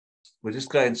we're just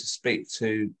going to speak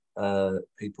to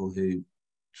people who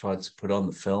tried to put on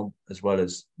the film, as well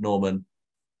as Norman.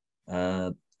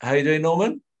 How are you doing,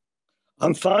 Norman?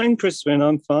 I'm fine, Crispin.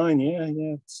 I'm fine. Yeah.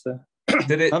 It's,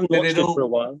 did it? I haven't watched it for a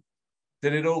while.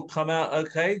 Did it all come out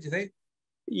okay? Do you think?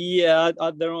 Yeah,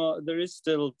 there is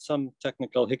still some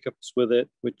technical hiccups with it,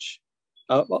 which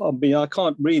I mean I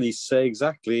can't really say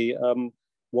exactly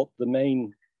what the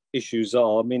main issues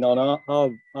are. I mean, on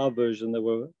our version, there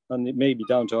were, and it may be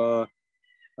down to our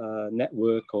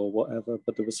network or whatever,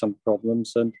 but there were some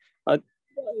problems. And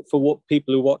for what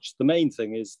people who watch, the main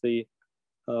thing is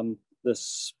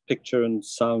this picture and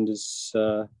sound is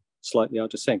slightly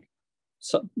out of sync.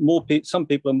 Some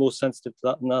people are more sensitive to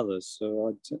that than others.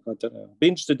 So I don't know. I'd be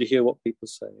interested to hear what people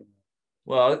say.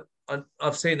 Well,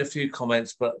 I've seen a few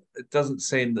comments, but it doesn't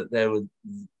seem that there were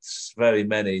very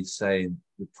many saying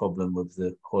the problem with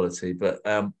the quality. But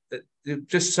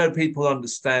just so people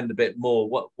understand a bit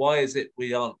more, why is it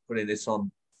we aren't putting this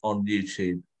on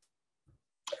YouTube?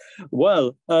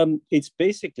 Well, it's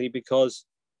basically because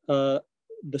the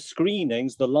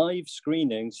live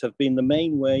screenings have been the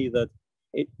main way that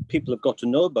people have got to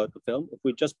know about the film. If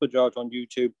we just put it out on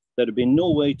YouTube, there'd have been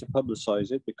no way to publicize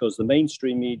it because the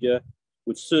mainstream media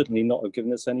would certainly not have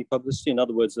given us any publicity. In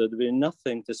other words, there'd have been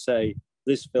nothing to say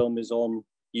this film is on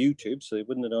YouTube, so they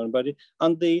wouldn't have known about it.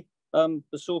 And the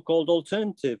so-called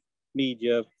alternative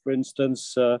media, for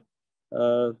instance,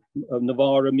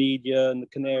 Novara Media and the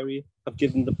Canary, have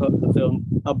given the film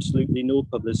absolutely no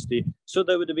publicity. So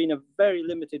there would have been a very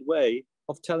limited way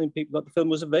of telling people that the film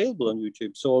was available on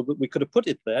YouTube, so that we could have put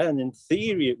it there, and in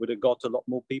theory it would have got a lot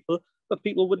more people, but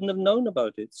people wouldn't have known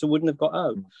about it, so wouldn't have got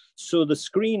out. So the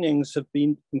screenings have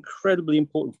been incredibly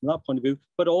important from that point of view,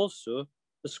 but also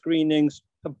the screenings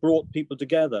have brought people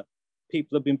together.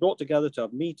 People have been brought together to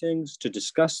have meetings, to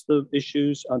discuss the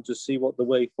issues, and to see what the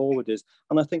way forward is.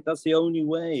 And I think that's the only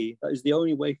way. That is the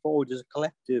only way forward. Is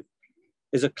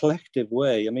a collective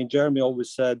way. I mean, Jeremy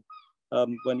always said,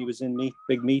 when he was in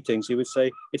big meetings, he would say,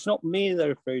 it's not me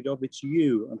they're afraid of, it's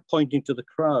you, and pointing to the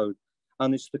crowd.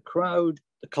 And it's the crowd,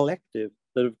 the collective,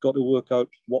 that have got to work out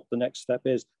what the next step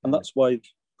is. And that's why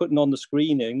putting on the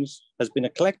screenings has been a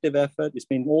collective effort. It's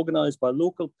been organized by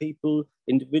local people,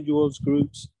 individuals,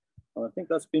 groups. And I think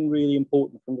that's been really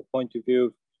important from the point of view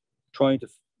of trying to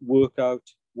work out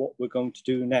what we're going to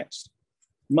do next.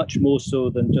 Much more so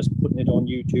than just putting it on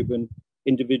YouTube and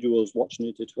individuals watching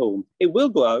it at home. It will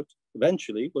go out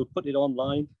eventually. We'll put it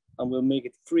online and we'll make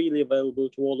it freely available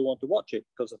to all who want to watch it,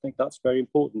 because I think that's very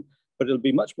important. But it'll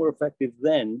be much more effective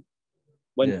then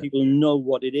when people know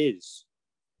what it is.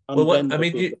 And well, I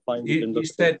mean, you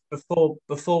said before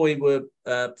we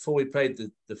played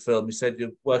the film, you said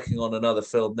you're working on another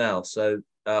film now. So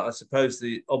I suppose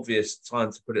the obvious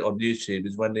time to put it on YouTube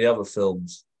is when the other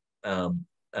film's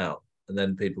out, and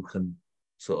then people can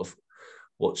sort of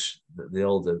watch the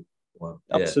older one.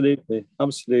 Absolutely,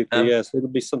 yes, it'll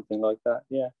be something like that.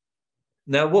 Yeah.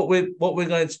 Now, what we're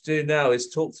going to do now is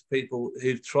talk to people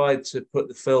who've tried to put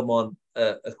the film on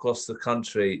across the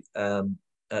country.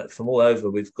 From all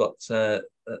over. We've got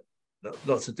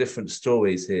lots of different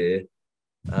stories here,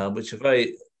 which are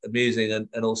very amusing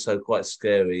and also quite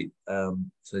scary.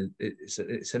 So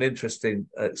it's an interesting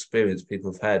experience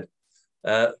people have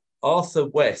had. Arthur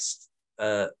West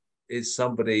is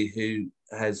somebody who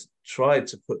has tried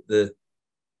to put the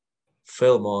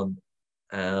film on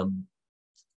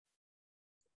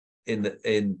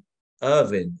in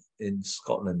Irvine in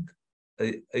Scotland.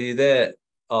 Are you there,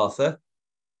 Arthur?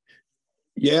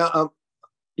 Yeah, I'm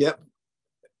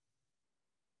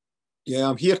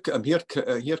here.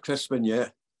 Crispin. Yeah.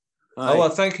 Hi. Oh, well,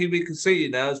 thank you. We can see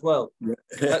you now as well. Yeah.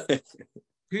 Can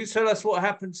you tell us what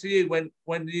happened to you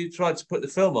when you tried to put the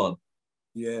film on?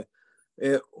 Yeah.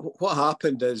 What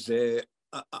happened is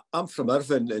I'm from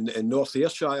Irvine in North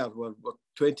Ayrshire. We're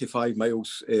 25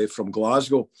 miles from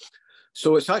Glasgow,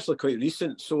 so it's actually quite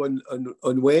recent. So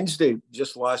on Wednesday,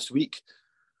 just last week,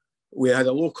 we had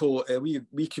a local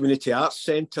wee community arts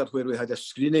centre where we had a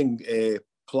screening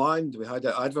planned. We had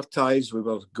it advertised. We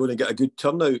were going to get a good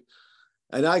turnout.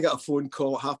 And I got a phone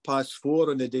call at 4:30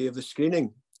 on the day of the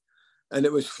screening. And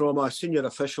it was from a senior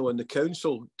official in the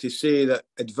council to say that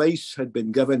advice had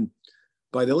been given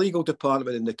by the legal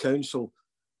department in the council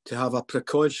to have a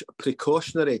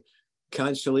precautionary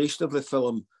cancellation of the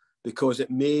film because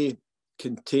it may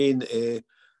contain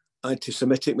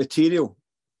anti-Semitic material.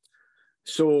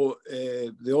 So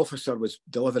the officer was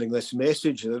delivering this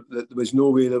message that there was no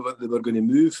way that they were going to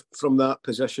move from that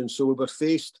position. So we were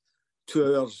faced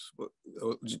 2 hours,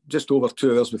 just over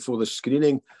 2 hours before the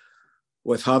screening,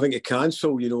 with having to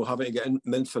cancel, having to get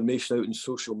information out in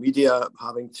social media,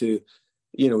 having to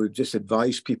we've just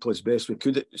advised people as best we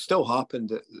could. It still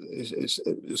happened. It's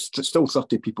still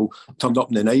 30 people turned up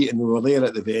in the night, and we were there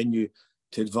at the venue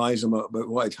to advise them about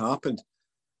what had happened.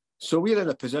 So we're in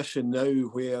a position now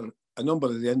where a number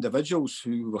of the individuals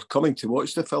who were coming to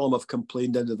watch the film have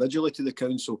complained individually to the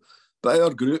council. But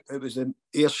our group, it was in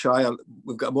Ayrshire,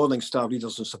 we've got a Morning Star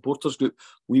readers and supporters group.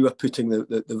 We were putting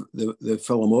the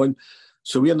film on.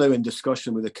 So we are now in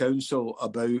discussion with the council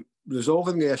about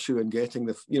resolving the issue and getting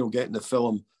the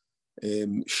film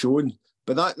shown.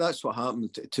 But that's what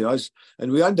happened to us.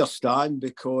 And we understand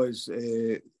because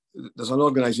there's an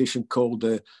organisation called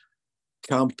the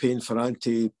Campaign for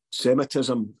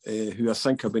Anti-Semitism, who I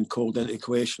think have been called into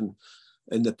question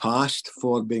in the past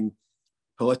for being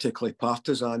politically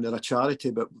partisan. They're a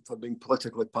charity, but for being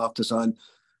politically partisan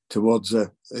towards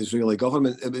the Israeli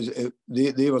government.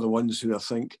 They were the ones who I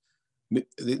think,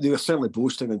 they were certainly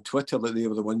boasting on Twitter that they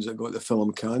were the ones that got the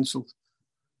film cancelled.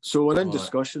 So we're in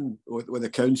discussion with the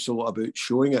council about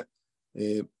showing it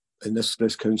in this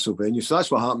council venue. So that's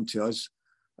what happened to us.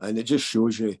 And it just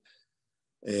shows you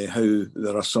how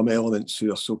there are some elements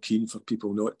who are so keen for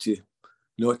people not to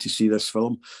see this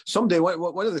film. Someday,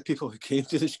 one of the people who came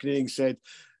to the screening said,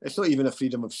 it's not even a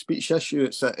freedom of speech issue.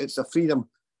 It's a freedom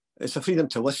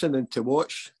to listen and to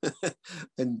watch,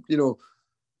 and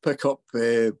pick up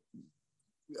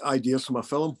ideas from a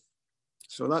film.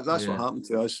 So that's what happened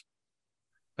to us.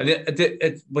 And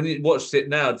when you watched it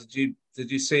now,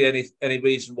 did you see any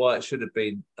reason why it should have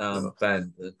been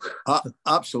banned?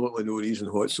 Absolutely no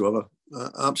reason whatsoever.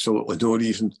 Absolutely no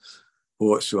reason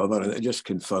whatsoever, and it just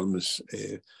confirms.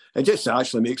 It just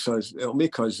actually makes us. It'll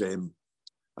make us.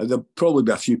 There'll probably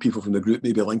be a few people from the group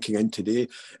maybe linking in today.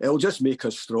 It'll just make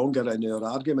us stronger in our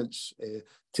arguments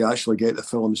to actually get the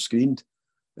film screened.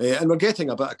 And we're getting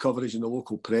a bit of coverage in the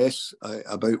local press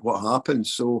about what happened.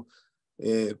 So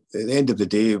at the end of the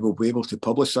day, we'll be able to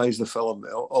publicise the film,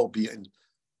 albeit in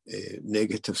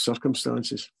negative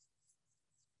circumstances.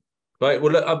 Right.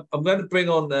 Well, look, I'm going to bring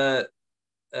on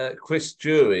Chris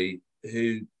Jury,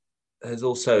 who has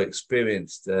also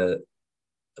experienced a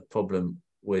problem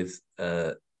with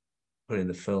putting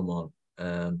the film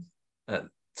on at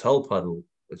Toll Puddle,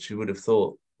 which you would have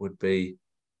thought would be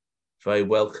very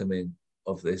welcoming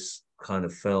of this kind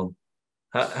of film.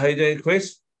 How are you doing,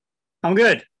 Chris? I'm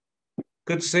good.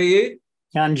 Good to see you.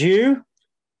 And you?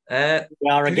 We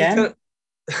are again.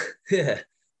 Yeah.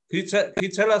 Can you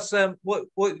tell us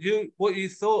what you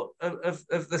thought of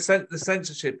the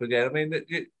censorship again? I mean,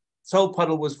 Toll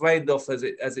Puddle was rained off as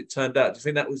it turned out. Do you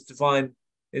think that was divine?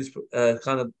 Is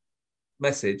kind of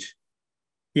message?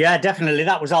 Yeah, definitely.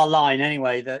 That was our line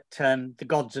anyway. That the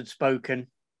gods had spoken,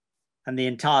 and the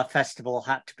entire festival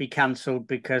had to be cancelled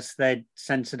because they'd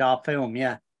censored our film.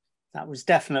 Yeah, that was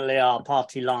definitely our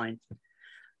party line.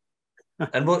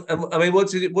 And what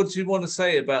do you want to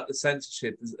say about the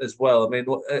censorship as well? I mean,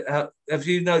 have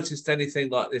you noticed anything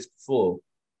like this before?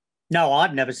 No,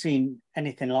 I've never seen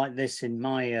anything like this in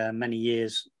my many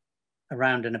years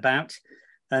around and about,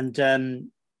 and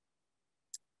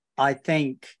I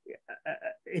think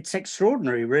it's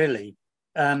extraordinary, really,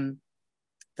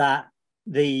 that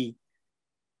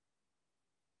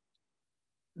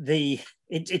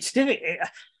it's still.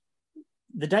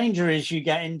 The danger is you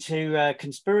get into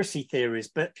conspiracy theories,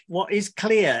 but what is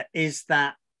clear is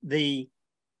that the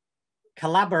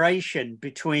collaboration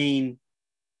between,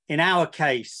 in our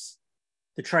case,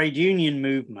 the trade union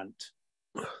movement,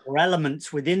 or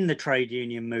elements within the trade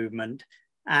union movement,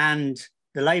 and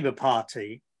the Labour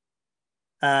Party,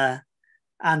 and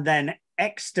then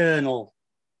external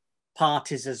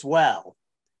parties as well,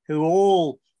 who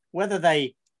all, whether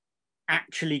they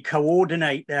actually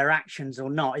coordinate their actions or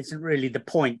not isn't really the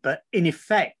point, but in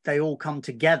effect they all come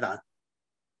together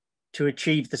to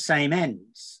achieve the same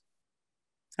ends.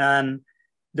 There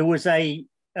was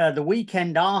the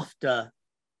weekend after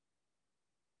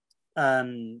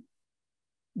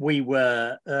we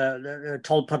were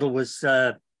Toll Puddle was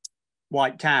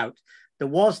wiped out, there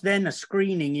was then a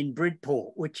screening in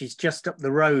Bridport, which is just up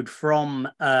the road from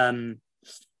where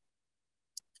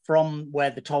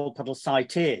the Toll Puddle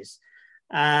site is.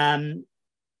 And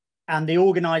the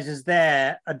organisers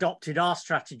there adopted our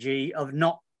strategy of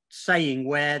not saying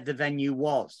where the venue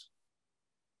was.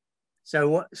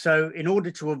 So in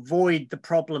order to avoid the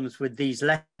problems with these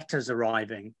letters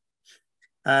arriving,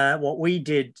 what we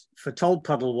did for Toll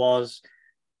Puddle was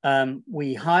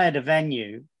we hired a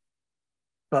venue,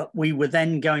 but we were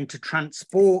then going to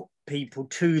transport people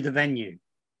to the venue.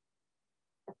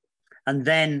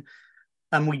 And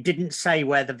we didn't say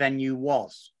where the venue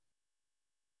was.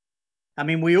 I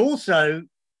mean, we were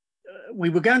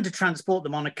going to transport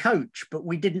them on a coach, but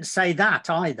we didn't say that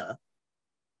either.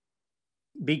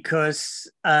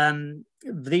 because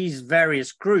these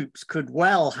various groups could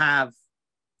well have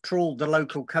trawled the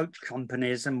local coach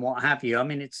companies and what have you. I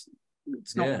mean, it's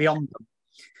not beyond them.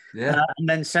 Yeah. And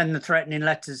then send the threatening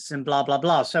letters and blah, blah,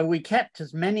 blah. So we kept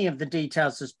as many of the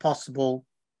details as possible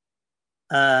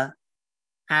out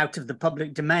of the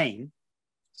public domain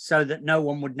so that no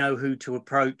one would know who to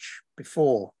approach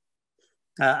before.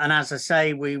 And as I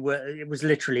say, it was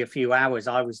literally a few hours.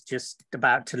 I was just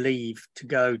about to leave to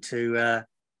go to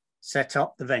set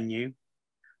up the venue.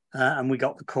 And we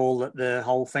got the call that the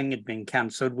whole thing had been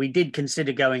cancelled. We did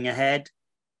consider going ahead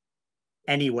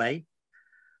anyway.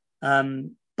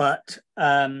 But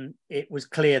it was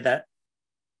clear that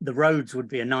the roads would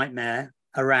be a nightmare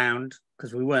around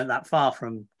because we weren't that far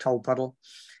from Tolpuddle.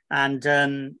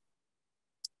 And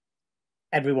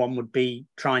everyone would be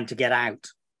trying to get out.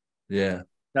 Yeah.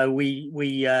 So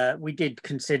we did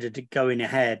consider going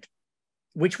ahead,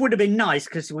 which would have been nice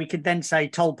because we could then say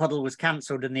Tolpuddle was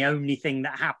cancelled and the only thing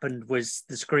that happened was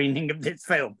the screening of this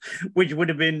film, which would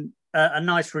have been a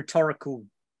nice rhetorical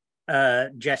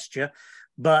gesture.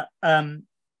 But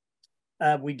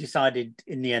we decided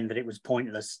in the end that it was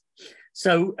pointless.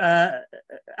 So,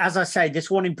 as I say, this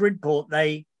one in Bridport,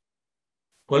 Well,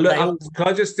 look, can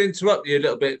I just interrupt you a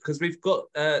little bit? Because we've got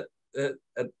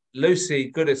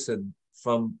Lucy Goodison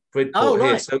from Bridport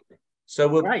here. So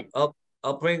we'll, right. I'll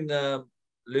bring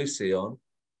Lucy on.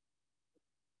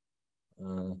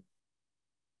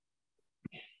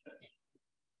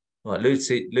 Right,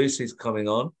 Lucy's coming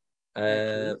on.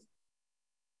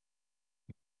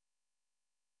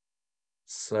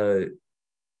 So,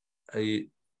 are you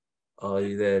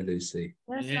there, Lucy?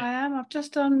 Yes, yeah. I am. I've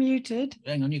just unmuted.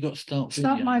 Hang on, you got to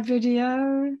start my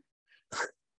video.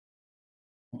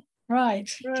 Right.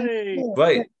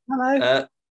 Right. Hello.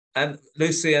 And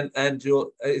Lucy, and your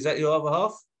is that your other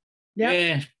half?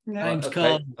 Yeah. Name's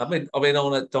Carl. I mean, I don't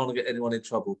want to get anyone in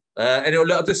trouble. Anyway,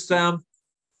 look, just can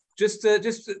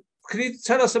you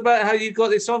tell us about how you got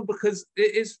this on? Because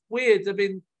it is weird. I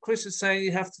mean, Chris is saying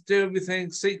you have to do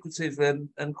everything secretive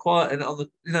and quiet, and on the,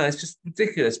 it's just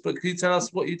ridiculous. But can you tell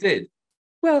us what you did?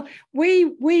 Well, we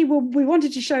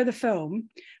wanted to show the film,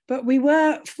 but we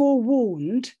were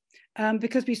forewarned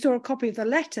because we saw a copy of the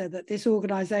letter that this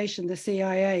organisation, the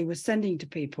CIA, was sending to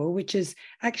people, which is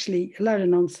actually a load of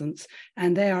nonsense.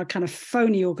 And they are a kind of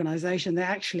phony organisation. They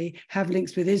actually have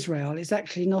links with Israel. It's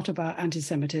actually not about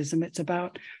anti-Semitism. It's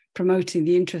about promoting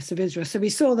the interests of Israel. So we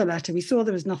saw the letter, we saw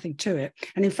there was nothing to it.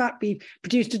 And in fact, we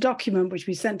produced a document which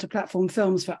we sent to Platform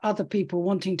Films for other people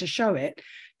wanting to show it,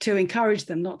 to encourage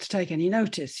them not to take any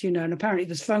notice, and apparently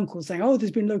there's phone calls saying, oh,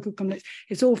 there's been local conflicts.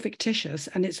 It's all fictitious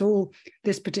and it's all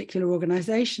this particular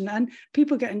organization, and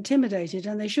people get intimidated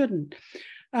and they shouldn't.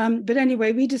 But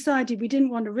anyway, we decided we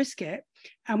didn't want to risk it,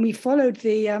 and we followed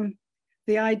the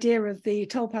idea of the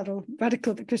Tolpuddle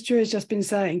radical that Chris Drew has just been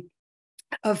saying,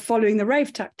 of following the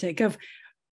rave tactic of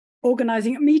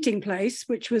organizing a meeting place,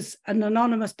 which was an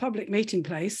anonymous public meeting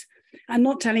place, and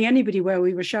not telling anybody where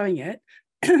we were showing it,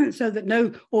 so that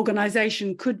no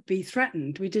organization could be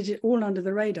threatened. We did it all under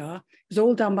the radar. It was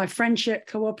all done by Friendship,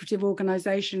 cooperative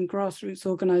organization, grassroots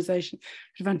organization,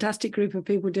 a fantastic group of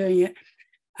people doing it.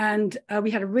 And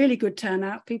we had a really good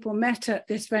turnout. People met at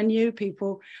this venue.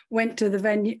 People went to the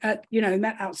venue,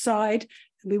 met outside.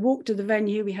 We walked to the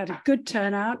venue. We had a good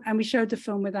turnout, and we showed the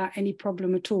film without any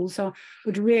problem at all. So I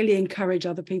would really encourage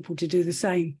other people to do the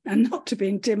same and not to be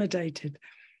intimidated.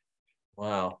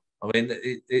 Wow. I mean,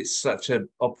 it's such an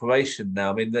operation now.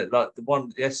 I mean, like the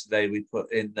one yesterday we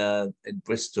put in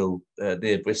Bristol,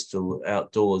 near Bristol,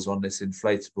 outdoors on this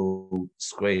inflatable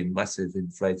screen, massive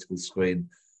inflatable screen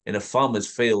in a farmer's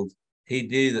field. He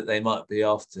knew that they might be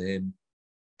after him,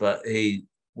 but he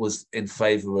was in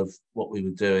favour of what we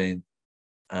were doing.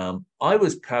 I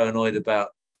was paranoid about,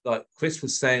 like Chris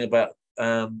was saying about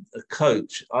a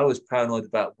coach. I was paranoid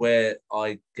about where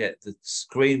I get the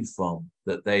screen from,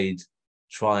 that they'd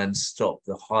try and stop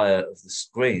the hire of the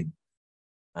screen.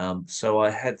 So I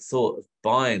had thought of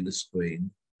buying the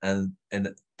screen,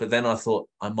 but then I thought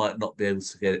I might not be able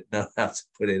to know how to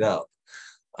put it up.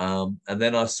 And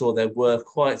then I saw there were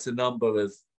quite a number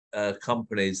of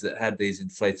companies that had these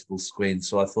inflatable screens.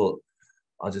 So I thought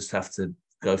I'll just have to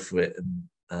go for it,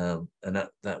 and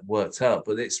that worked out.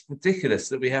 But it's ridiculous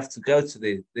that we have to go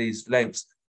to these lengths.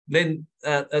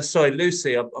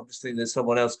 Lucy, I'm just thinking there's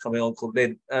someone else coming on called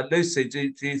Lynn. Lucy,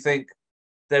 do you think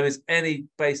there is any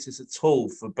basis at all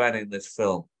for banning this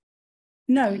film?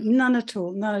 No, none at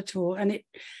all. And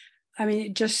I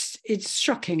mean, it's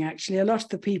shocking, actually. A lot of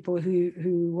the people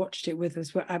who watched it with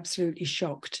us were absolutely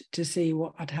shocked to see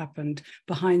what had happened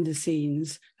behind the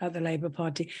scenes at the Labour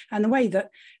Party, and the way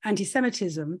that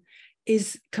anti-Semitism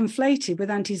is conflated with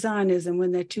anti-Zionism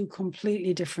when they're two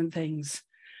completely different things.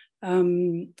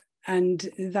 And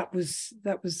it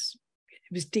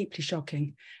was deeply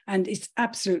shocking. And it's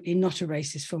absolutely not a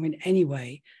racist film in any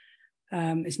way.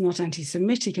 It's not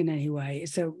anti-Semitic in any way.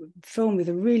 It's a film with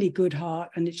a really good heart,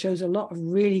 and it shows a lot of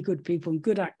really good people and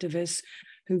good activists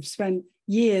who've spent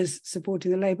years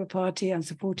supporting the Labour Party and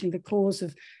supporting the cause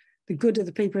of the good of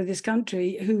the people of this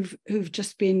country, who've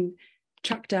just been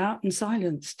chucked out and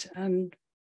silenced. And,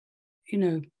 you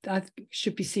know, that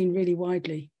should be seen really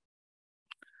widely.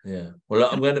 Yeah. Well,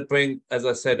 I'm going to bring, as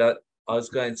I said, I was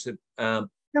going to...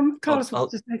 Carlos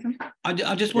wants to say something.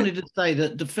 I just wanted to say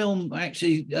that the film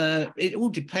actually, it all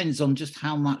depends on just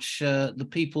how much the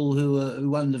people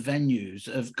who own the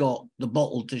venues have got the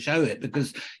bottle to show it,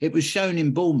 because it was shown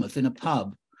in Bournemouth in a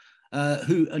pub,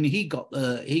 and he got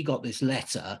this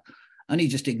letter and he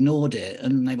just ignored it,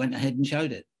 and they went ahead and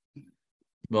showed it.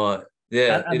 Right.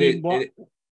 Yeah. I mean,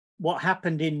 what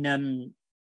happened in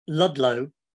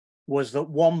Ludlow was that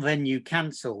one venue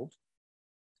cancelled,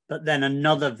 but then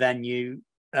another venue,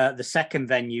 the second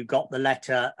venue, got the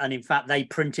letter, and in fact they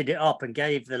printed it up and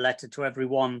gave the letter to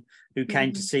everyone who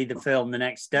came to see the film the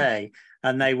next day,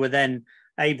 and they were then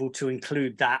able to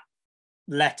include that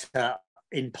letter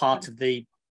in part of the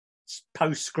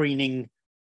post-screening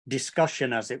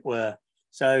discussion, as it were.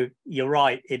 So you're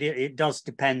right, it does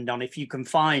depend on if you can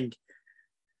find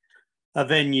a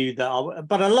venue that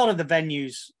but a lot of the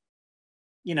venues,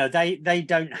 you know, they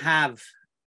don't have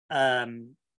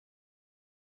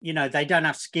you know, they don't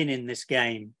have skin in this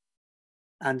game,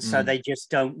 and so they just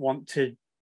don't want to,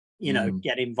 you know,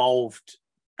 get involved.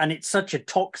 And it's such a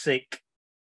toxic,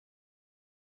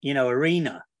 you know,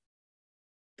 arena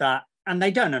that, and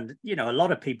they don't, you know, a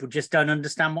lot of people just don't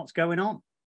understand what's going on.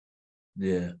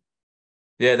 Yeah.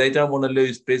 Yeah, they don't want to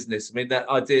lose business. I mean, that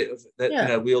idea of that, you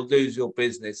know, we'll lose your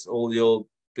business, all your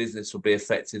business will be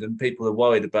affected, and people are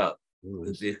worried about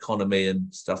the economy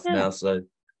and stuff now. So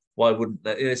why wouldn't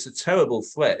that? It's a terrible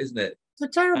threat, isn't it? It's a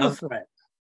terrible threat.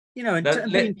 You know,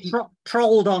 and being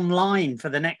trolled online for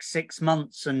the next 6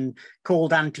 months and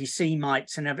called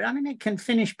anti-Semites and everything. I mean, it can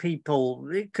finish people.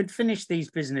 It could finish these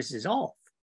businesses off.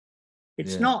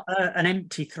 It's not an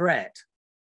empty threat.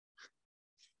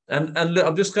 And look,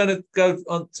 I'm just going to go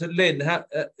on to Lynn,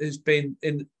 who's been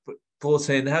brought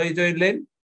in. How are you doing, Lynn?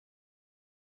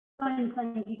 Fine,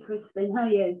 thank you, Crispin. How are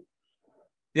you?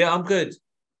 Yeah, I'm good.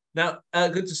 Now,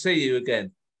 good to see you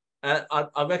again.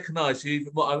 I recognise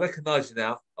you. I recognise you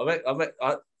now.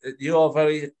 You are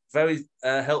very, very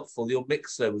helpful. Your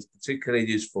mixer was particularly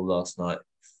useful last night.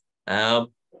 I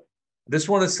just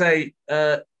want to say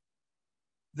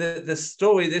the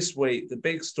story this week, the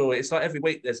big story. It's like every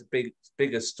week there's a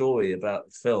bigger story about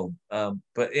the film.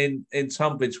 But in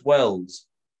Tunbridge Wells,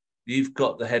 you've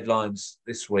got the headlines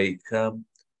this week. Do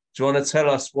you want to tell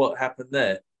us what happened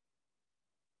there?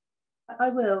 I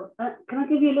will. Can I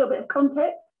give you a little bit of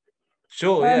context?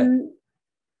 Sure, yeah.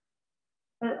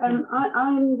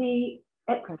 I'm the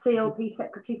ex-CLP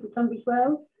secretary for Tunbridge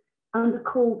Wells under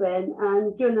Corbyn,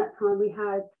 and during that time we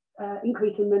had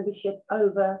increase in membership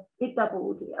over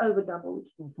doubled.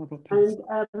 And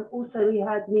also we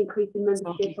had an increase in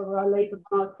membership of our Labour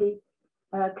Party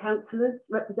councillors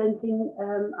representing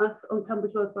us on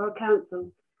Tunbridge Wells for our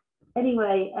council.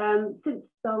 Anyway, since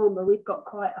Starmer, we've got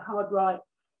quite a hard right,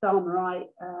 Starmerite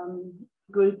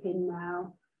grouping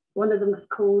now. One of them is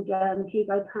called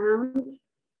Hugo Pound.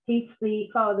 He's the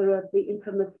father of the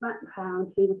infamous Matt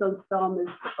Pound, who was on Starmer's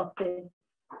office.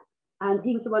 And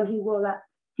he was the one who wore that.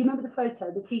 Do you remember the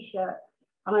photo, the T-shirt?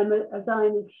 I'm a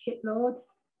Zionist shitlord.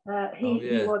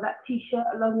 He wore that T-shirt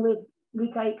along with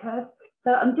Luke Akehurst.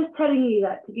 So I'm just telling you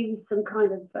that to give you some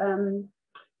kind of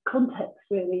context,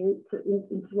 really,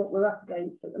 into what we're up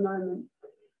against at the moment.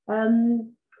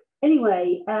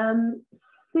 Anyway,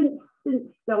 since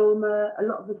Starmer, a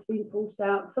lot of us have been forced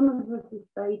out. Some of us have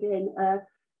stayed in,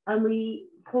 and we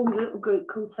formed a little group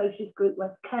called Socialist Group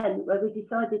West Kent, where we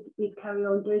decided that we'd carry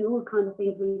on doing all the kind of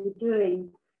things we were doing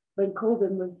when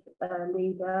Corbyn was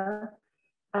leader.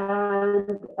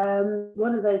 And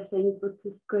one of those things was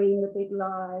to screen The Big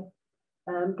Lie,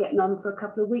 getting on for a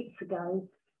couple of weeks ago.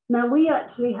 Now, we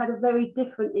actually had a very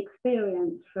different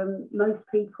experience from most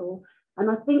people. And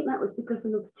I think that was because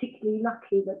we were particularly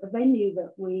lucky that the venue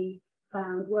that we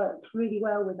found worked really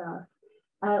well with us.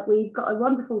 We've got a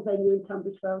wonderful venue in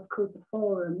Tunbridge Wells called The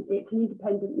Forum. It's an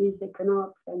independent music and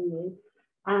arts venue.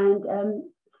 And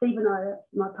Steve and I,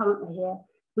 my partner here,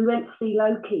 we went to see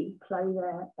Loki play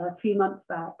there a few months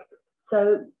back.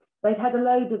 So they've had a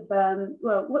load of,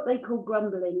 well, what they call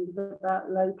grumblings about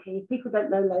Loki. If people don't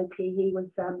know Loki, he was,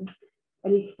 and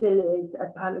he still is,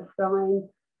 a Palestine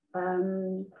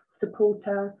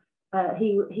supporter.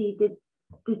 He did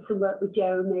some work with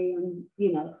Jeremy, and,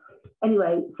 you know,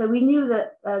 anyway, so we knew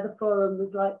that the forum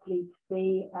was likely to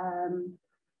be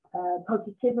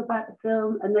positive about the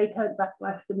film, and they heard back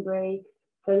Glastonbury,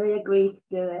 so they agreed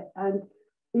to do it. And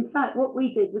in fact, what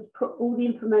we did was put all the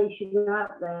information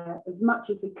out there as much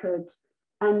as we could,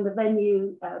 and the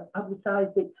venue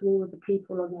publicised it to all of the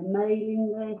people on their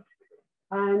mailing list,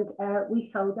 and we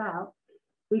sold out.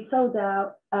 We sold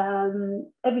out,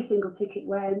 every single ticket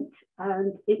went,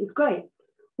 and it was great.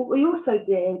 What we also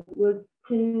did was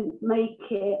to make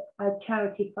it a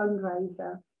charity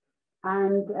fundraiser,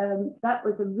 and that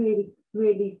was a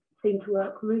really seemed to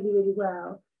work really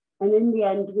well. And in the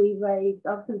end, we raised,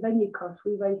 after the venue costs,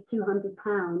 we raised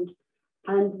 £200,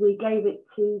 and we gave it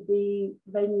to the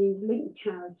venue linked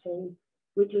charity,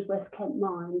 which was West Kent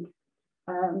Mind.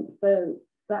 So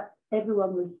that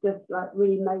everyone was just like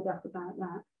really made up about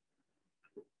that.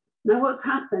 Now, what's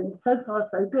happened so far,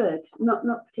 so good. Not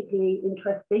particularly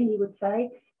interesting, you would say,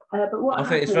 but what I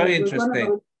think it's very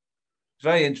interesting.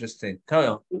 Very interesting. Carry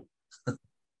on.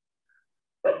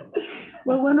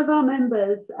 Well, one of our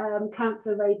members,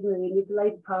 Councillor Ray Moon, is a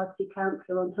Labour Party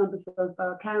councillor on Tunbridge Wells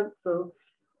Borough Council,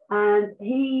 and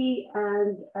he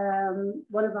and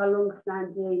one of our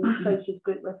long-standing Socialist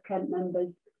Group West Kent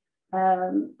members,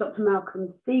 Dr.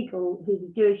 Malcolm Siegel, who's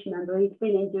a Jewish member, he's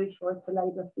been in Jewish Voice for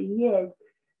Labour for years.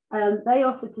 They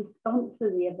offered to sponsor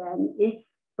the event if,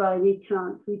 by any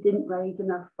chance, we didn't raise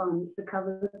enough funds to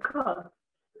cover the costs.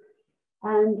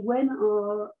 And when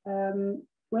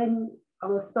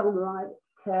our Stormlight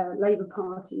Labour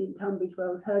Party in Tunbridge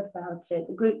Wells heard about it,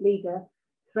 the group leader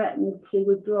threatened to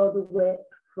withdraw the whip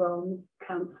from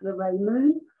Councillor Ray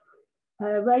Moon.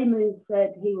 Ray Moon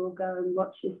said he will go and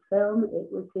watch this film.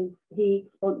 It was he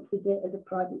sponsored it as a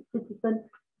private citizen,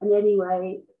 and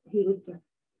anyway, he was just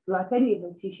like any of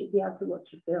us. You should be able to watch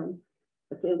a film.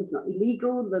 The film's not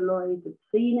illegal. The lawyers had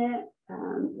seen it.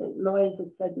 The lawyers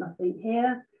had said nothing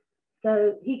here.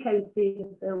 So he came to see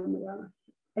the film with us.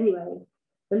 Anyway,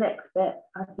 the next bit,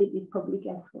 I think you've probably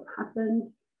guessed what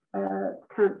happened.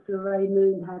 Councillor Ray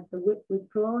Moon had the whip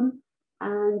withdrawn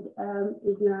and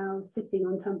is now sitting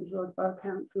on Tunbridge Wells Borough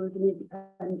Council as an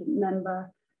independent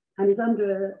member, and is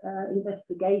under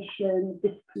investigation,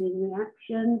 disciplinary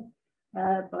action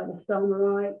by the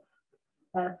Stormlights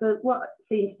for what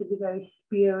seems to be very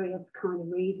spurious kind of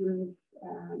reasons.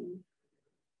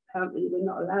 Apparently we're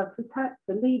not allowed to attack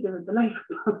the leader of the Labour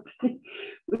Party,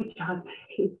 which I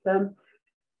think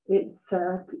is,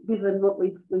 given what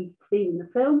we've seen in the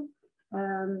film,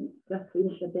 just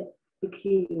seems a bit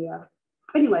peculiar.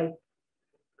 Anyway,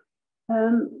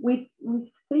 we've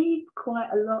received quite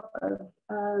a lot of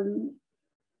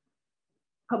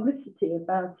publicity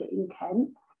about it in Kent.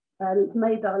 It's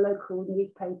made our local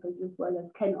newspapers as well as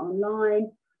Kent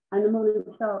Online, and the Morning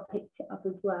Star picked it up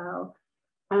as well.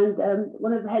 And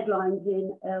one of the headlines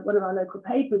in one of our local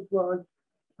papers was,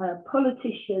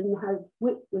 politician has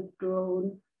whip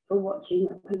withdrawn for watching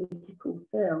a political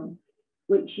film,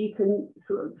 which you can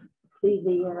sort of see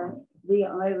the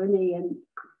irony and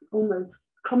almost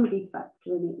comedy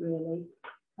factor in it, really.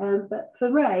 But for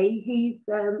Ray, he's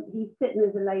sitting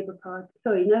as a Labour Party,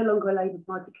 sorry, no longer a Labour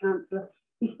Party councillor.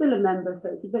 He's still a member, so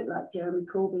it's a bit like Jeremy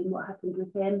Corbyn, what happened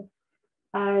with him.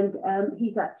 And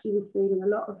he's actually receiving a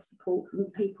lot of support from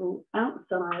people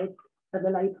outside of the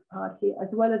Labour Party, as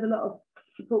well as a lot of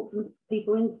support from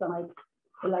people inside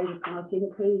the Labour Party,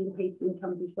 including people in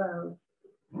Tunbridge Wells.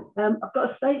 I've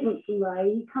got a statement from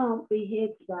Ray. He can't be here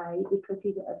today because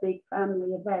he's at a big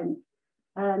family event.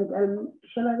 And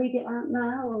shall I read it out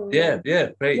now? Or? Yeah,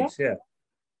 please, yeah.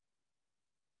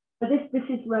 So this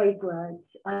is Ray's words.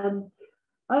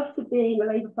 After being a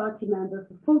Labour Party member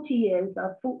for 40 years,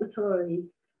 I've fought the Tories,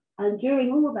 and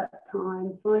during all that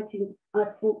time I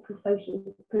fought for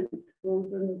socialist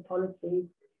principles and policies.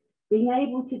 Being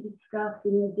able to discuss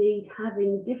and indeed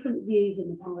having different views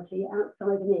in the party,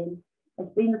 outside and in, has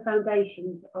been the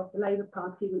foundations of the Labour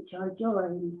Party which I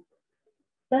joined.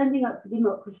 Standing up for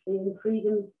democracy and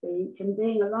freedom of speech and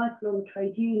being a lifelong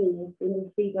trade unionist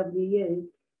in the CWU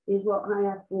is what I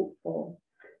have fought for.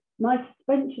 My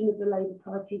suspension of the Labour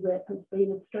Party whip has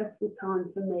been a stressful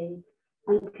time for me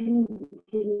and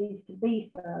continues to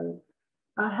be so.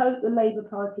 I hope the Labour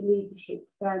Party leadership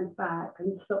stands back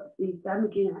and stops these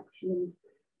damaging actions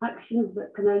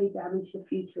that can only damage the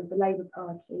future of the Labour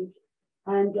Party.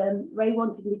 And Ray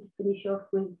wanted me to finish off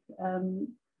with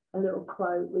a little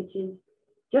quote, which is,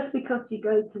 just because you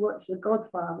go to watch The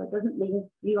Godfather doesn't mean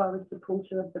you are a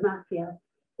supporter of the mafia.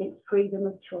 It's freedom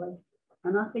of choice.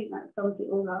 And I think that sums it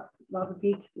all up rather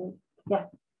beautifully. Yeah.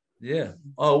 Yeah.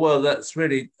 Oh, well, that's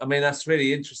really, I mean, that's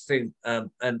really interesting.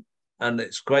 And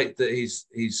it's great that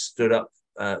he's stood up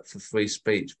for free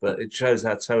speech, but it shows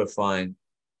how terrifying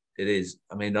it is.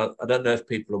 I mean, I don't know if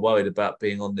people are worried about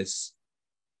being on this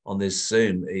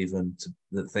Zoom, even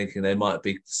thinking they might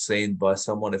be seen by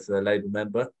someone if they're a Labour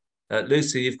member.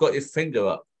 Lucy, you've got your finger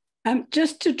up.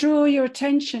 Just to draw your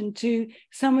attention to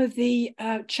some of the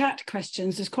chat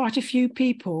questions, there's quite a few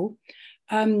people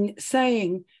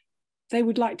saying they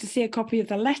would like to see a copy of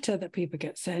the letter that people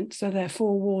get sent, so they're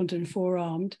forewarned and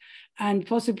forearmed, and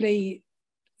possibly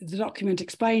the document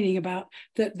explaining about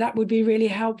that would be really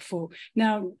helpful.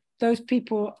 Now, those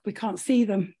people, we can't see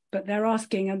them, but they're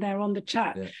asking and they're on the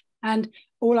chat. Yeah. And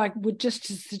all I would just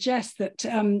suggest that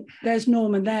there's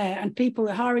Norman there, and people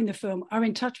that are in the film are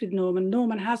in touch with Norman.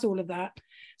 Norman has all of that,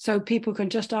 so people can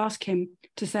just ask him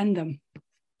to send them.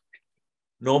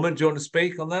 Norman, do you want to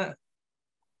speak on that?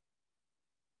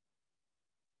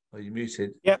 Are you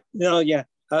muted? Yeah, no,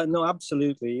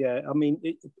 absolutely. Yeah, I mean,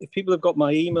 if people have got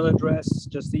my email address,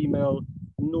 just email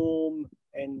Norm,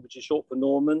 which is short for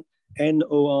Norman,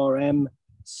 NORM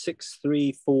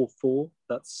 6344.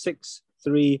 That's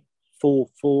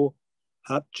 6344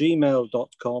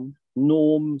 @gmail.com.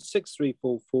 Norm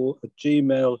 6344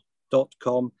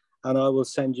 @gmail.com, and I will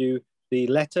send you the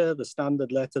letter, the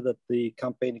standard letter that the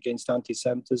Campaign Against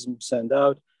Anti-Semitism send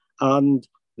out, and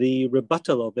the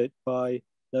rebuttal of it by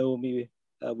Naomi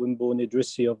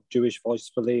Wimborne-Idrissi of Jewish Voice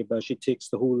for Labour. She takes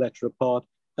the whole letter apart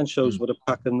and shows what a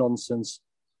pack of nonsense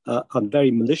and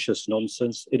very malicious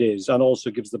nonsense it is, and also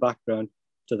gives the background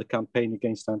to the Campaign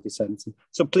Against Anti-Semitism.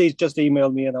 So please just email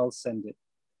me and I'll send it.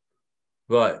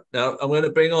 Right. Now, I'm going to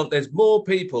bring on, there's more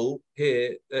people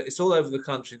here. It's all over the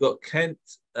country. We've got Kent,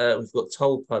 we've got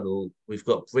Tolpuddle, we've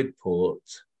got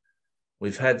Bridport,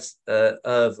 we've had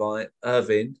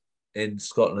Irvine in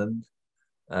Scotland,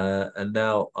 and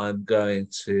now I'm going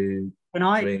to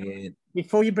bring in...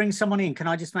 Before you bring someone in, can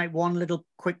I just make one little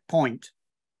quick point?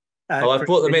 I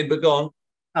brought them in, but go on.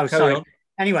 Oh, sorry. On.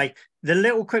 Anyway, the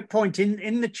little quick point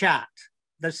in the chat,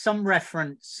 there's some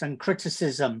reference and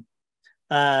criticism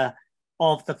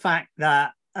of the fact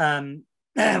that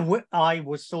I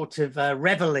was sort of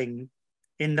reveling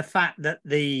in the fact that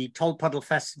the Tolpuddle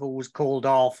Festival was called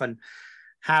off, and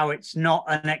how it's not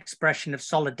an expression of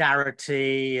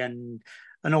solidarity and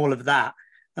all of that.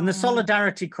 And the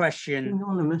solidarity question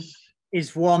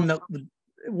is one that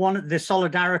the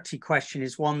solidarity question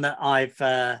is one that I've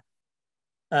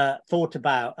thought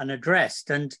about and addressed.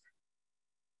 And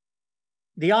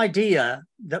the idea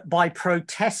that by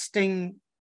protesting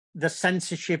the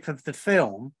censorship of the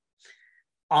film,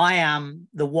 I am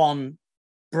the one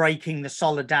breaking the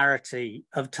solidarity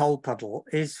of Tolpuddle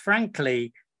is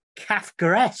frankly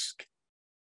Kafkaesque.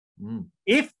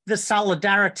 If the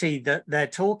solidarity that they're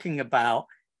talking about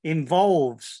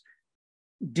involves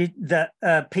the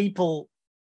people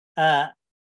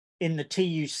in the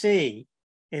TUC,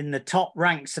 in the top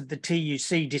ranks of the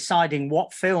TUC, deciding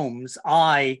what films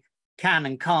I can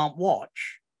and can't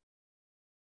watch,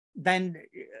 then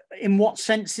in what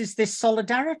sense is this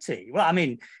solidarity? Well, I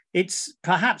mean, it's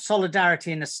perhaps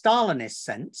solidarity in a Stalinist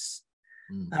sense,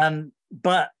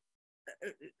 but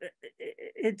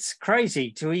it's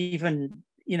crazy to even,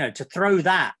 to throw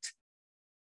that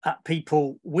at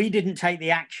people. We didn't take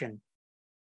the action.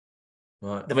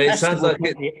 Right. I mean, it sounds like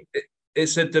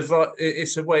it's a divide.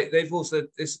 It's a way they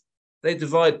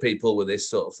divide people with this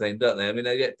sort of thing, don't they? I mean,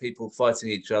 they get people fighting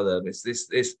each other.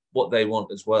 It's what they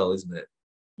want as well, isn't it?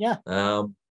 Yeah.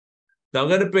 Now I'm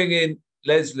going to bring in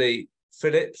Leslie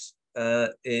Phillips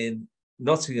in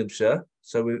Nottinghamshire.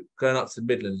 So we're going up to the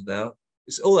Midlands now.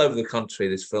 It's all over the country.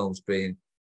 This film's being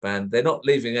banned. They're not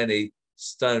leaving any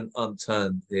stone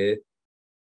unturned here.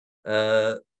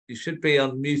 You should be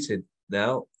unmuted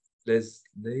now,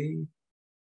 Leslie.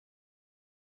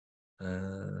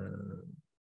 You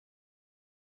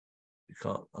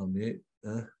can't unmute.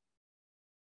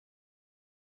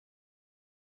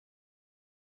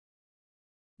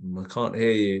 I can't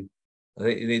hear you. I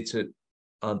think you need to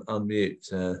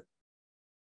unmute.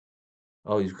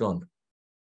 Oh, you've gone.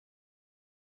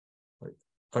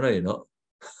 Oh, no, you're not.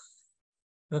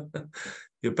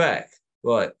 You're back.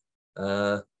 Right.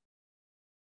 There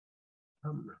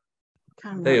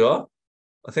you are.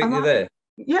 I think you're there.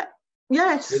 Yeah.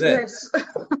 Yes. Yes.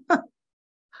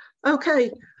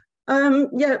 Okay.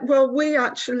 Yeah. Well, we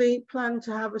actually planned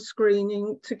to have a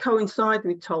screening to coincide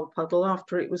with Tolpuddle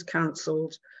after it was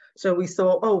cancelled. So we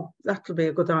thought, oh, that'll be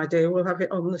a good idea. We'll have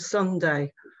it on the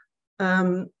Sunday.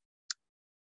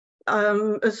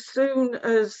 As soon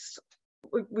as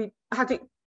we had it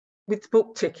with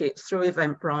book tickets through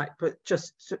Eventbrite, but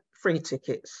just free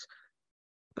tickets.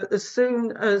 But as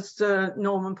soon as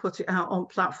Norman put it out on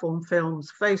Platform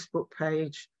Films' Facebook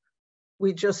page,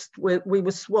 we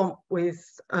were swamped with,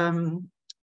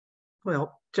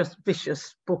 well, just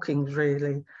vicious bookings,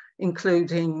 really,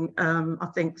 including, I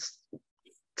think,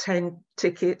 10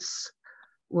 tickets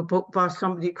were booked by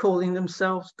somebody calling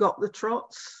themselves Got the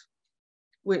Trots,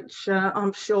 which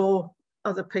I'm sure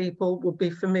other people would be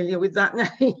familiar with that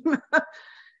name.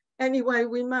 Anyway,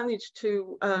 we managed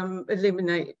to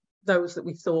eliminate those that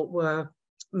we thought were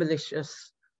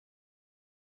malicious.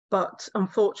 But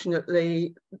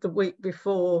unfortunately, the week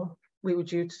before we were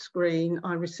due to screen,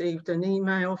 I received an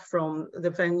email from the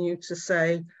venue to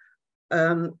say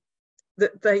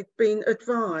that they'd been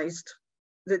advised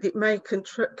that it may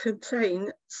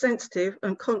contain sensitive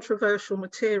and controversial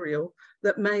material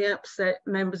that may upset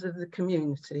members of the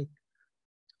community.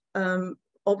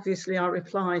 Obviously, I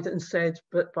replied and said,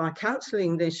 but by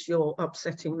cancelling this, you're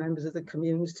upsetting members of the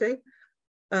community.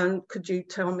 And could you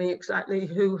tell me exactly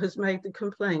who has made the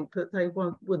complaint? But they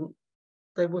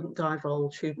wouldn't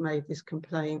divulge who'd made this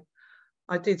complaint.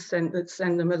 I did send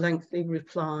them a lengthy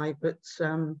reply, but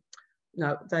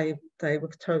no, they were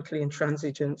totally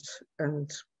intransigent,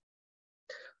 and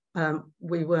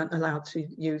we weren't allowed to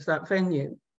use that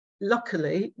venue.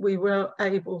 Luckily, we were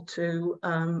able to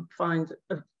find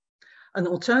an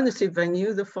alternative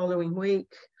venue the following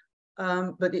week,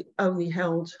 but it only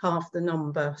held half the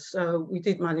number. So we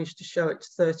did manage to show it to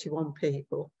 31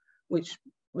 people, which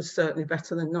was certainly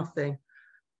better than nothing.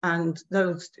 And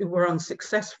those who were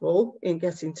unsuccessful in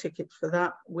getting tickets for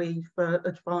that, we've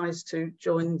advised to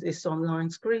join this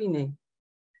online screening.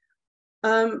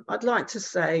 I'd like to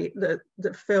say that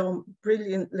the film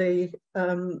brilliantly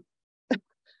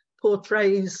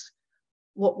portrays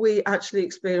what we actually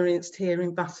experienced here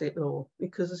in Bassetlaw,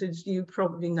 because as you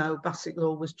probably know,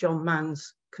 Bassetlaw was John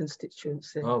Mann's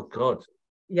constituency. Oh, God.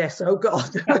 Yes, oh, God.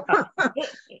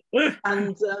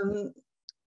 And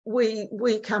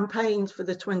we campaigned for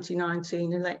the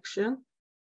 2019 election,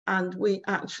 and we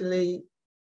actually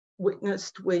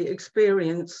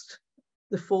experienced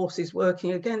the forces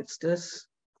working against us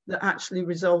that actually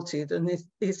resulted in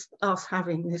us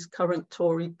having this current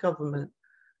Tory government.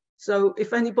 So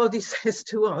if anybody says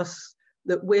to us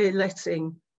that we're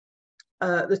letting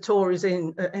the Tories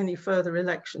in at any further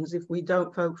elections if we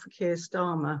don't vote for Keir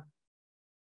Starmer,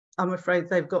 I'm afraid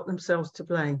they've got themselves to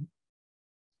blame.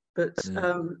 But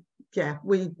yeah,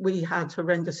 we had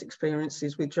horrendous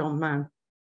experiences with John Mann,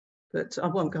 but I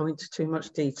won't go into too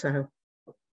much detail.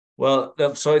 Well,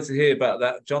 I'm sorry to hear about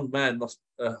that. John Mann must,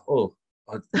 the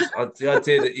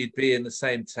idea that you'd be in the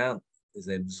same town as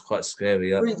him was quite scary.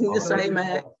 Breathing the same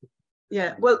air.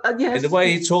 Yeah, well, yes. And the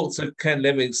way he talked to Ken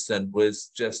Livingstone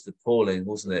was just appalling,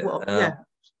 wasn't it? Well, yeah,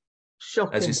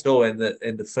 shocking. As you saw in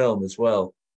the film as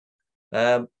well.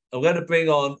 I'm going to bring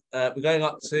on, we're going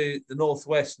up to the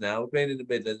Northwest now. We've been in the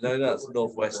Midlands. No, that's the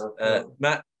Northwest.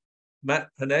 Matt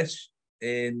Panesh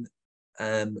in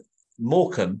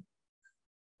Morecambe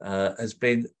has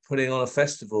been putting on a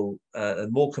festival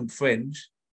at Morecambe Fringe.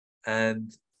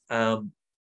 And are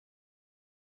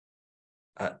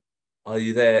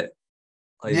you there?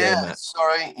 Yeah, there, Matt?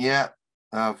 Sorry. Yeah,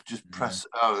 I've just pressed.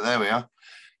 Oh, there we are.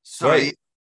 Sorry. Great.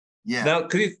 Yeah. Now,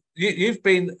 could you've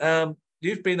been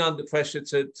under pressure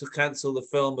to cancel the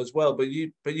film as well, but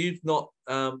you've not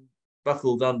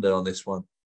buckled under on this one.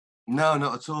 No,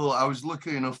 not at all. I was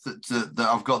lucky enough that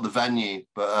I've got the venue,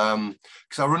 but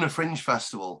because I run a fringe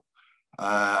festival,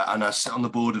 and I sit on the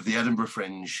board of the Edinburgh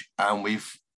Fringe, and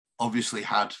we've obviously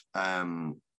had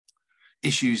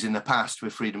issues in the past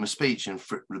with freedom of speech and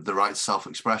the right to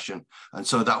self-expression, and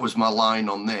so that was my line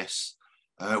on this,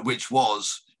 which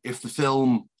was if the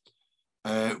film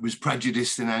was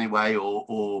prejudiced in any way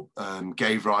or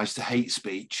gave rise to hate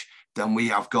speech, then we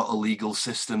have got a legal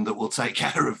system that will take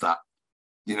care of that.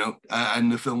 You know,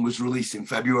 and the film was released in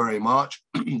February, March.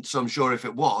 So I'm sure if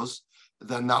it was,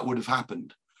 then that would have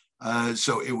happened.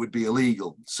 So it would be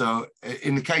illegal. So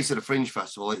in the case of the Fringe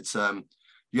Festival, it's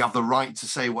you have the right to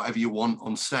say whatever you want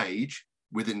on stage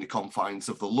within the confines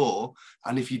of the law.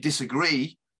 And if you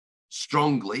disagree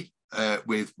strongly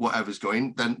with whatever's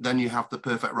going, then you have the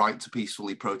perfect right to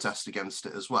peacefully protest against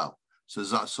it as well. So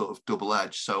there's that sort of double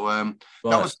edge. So right.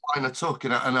 That was the line I took,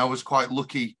 and I was quite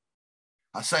lucky.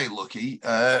 I say lucky,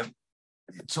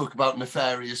 talk about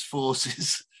nefarious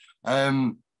forces.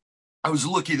 I was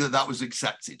lucky that was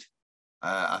accepted.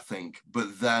 I think.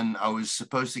 But then I was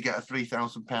supposed to get a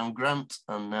 £3,000 grant,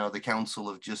 and now the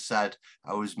council have just said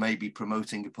I was maybe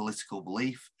promoting a political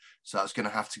belief. So I was going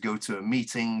to have to go to a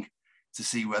meeting to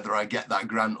see whether I get that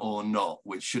grant or not,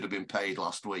 which should have been paid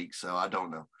last week. So I don't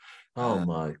know. Oh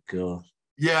my God.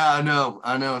 Yeah, I know.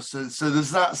 So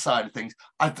there's that side of things.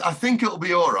 I think it'll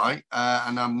be all right.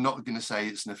 And I'm not going to say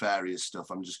it's nefarious stuff.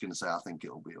 I'm just going to say I think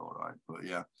it'll be all right. But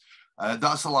yeah,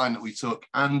 that's the line that we took.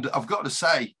 And I've got to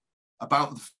say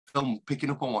about the film, picking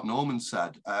up on what Norman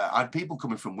said, I had people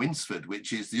coming from Winsford,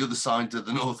 which is the other side of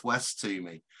the northwest to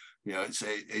me. You know,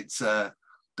 it's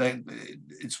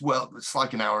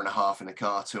like an hour and a half in a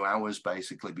car, 2 hours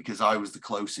basically, because I was the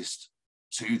closest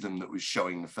to them that was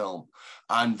showing the film,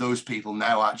 and those people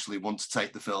now actually want to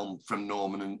take the film from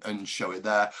Norman and show it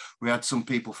there. We had some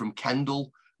people from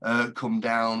Kendal come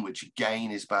down, which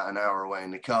again is about an hour away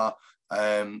in the car,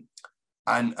 and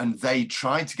they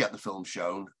tried to get the film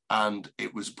shown and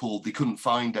it was pulled. They couldn't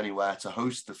find anywhere to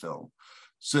host the film.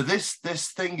 So this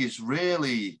thing is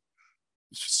really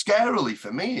scarily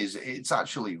for me, is it's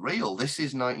actually real. This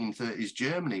is 1930s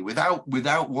Germany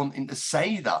without wanting to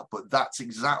say that, but that's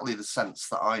exactly the sense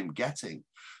that I'm getting,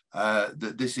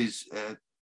 that this is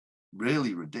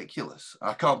really ridiculous.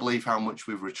 I can't believe how much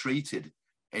we've retreated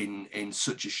in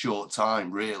such a short time,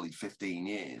 really 15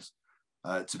 years,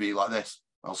 to be like this.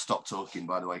 I'll stop talking,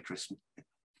 by the way, Chris.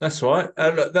 That's right.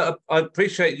 Look, I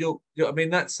appreciate your. I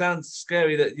mean, that sounds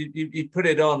scary that you put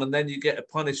it on and then you get a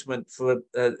punishment for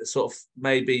sort of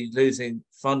maybe losing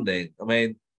funding. I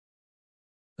mean,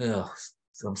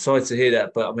 I'm sorry to hear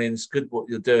that, but I mean, it's good what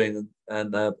you're doing,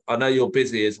 and I know you're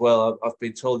busy as well. I've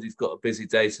been told you've got a busy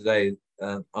day today.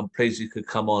 I'm pleased you could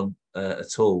come on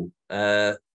at all.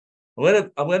 I'm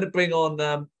going to bring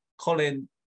on Colin.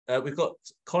 We've got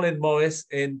Colin Morris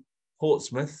in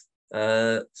Portsmouth.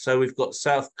 So we've got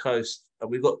South Coast,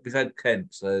 and we've had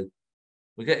Kent, so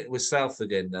we're south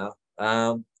again now.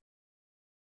 Are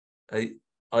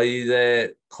you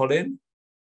there, Colin?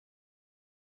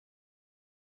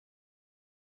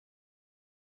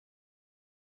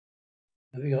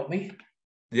 Have you got me?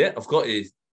 Yeah, I've got you.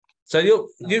 So you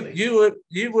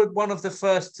were one of the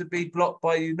first to be blocked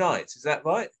by Unite, is that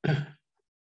right?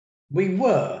 We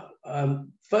were.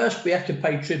 First, we had to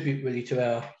pay tribute really to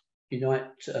our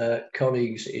Unite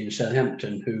colleagues in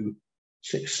Southampton who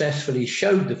successfully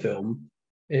showed the film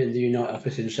in the Unite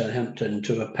office in Southampton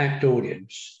to a packed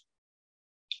audience.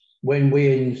 When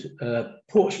we in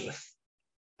Portsmouth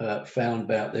found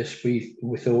about this, we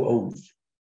thought, oh,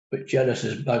 a bit jealous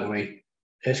as buggery.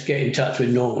 Let's get in touch with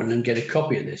Norman and get a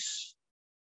copy of this.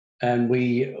 And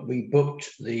we booked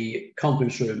the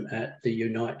conference room at the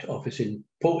Unite office in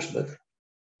Portsmouth.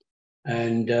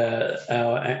 And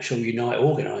our actual Unite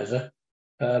organizer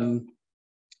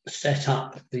set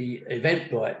up the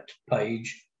Eventbrite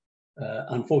page.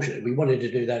 Unfortunately, we wanted to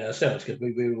do that ourselves because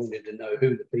we really wanted to know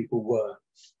who the people were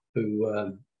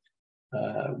who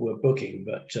were booking,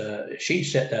 but she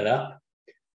set that up.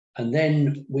 And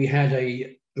then we had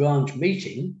a branch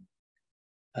meeting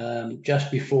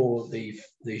just before the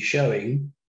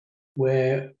showing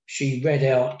where she read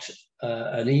out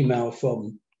an email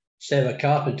from Sarah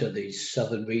Carpenter, the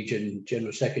Southern Region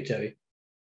General Secretary,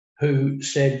 who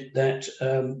said that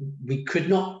we could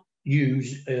not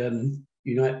use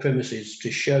Unite premises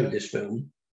to show this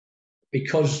film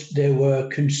because there were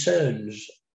concerns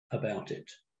about it.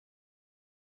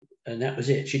 And that was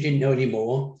it. She didn't know any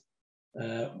more.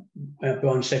 Our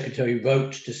branch secretary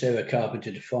wrote to Sarah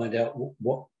Carpenter to find out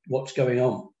what's going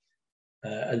on.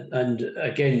 And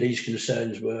again, these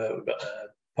concerns were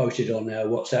posted on our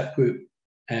WhatsApp group.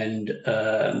 And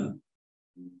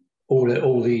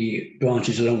all the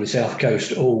branches along the South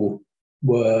Coast all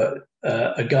were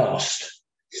aghast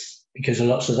because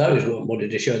lots of those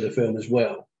wanted to show the film as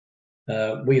well.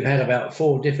 We've had about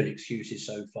 4 different excuses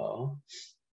so far.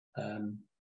 And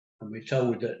we're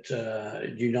told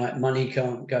that Unite money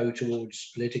can't go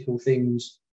towards political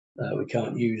things. We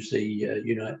can't use the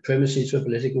Unite premises for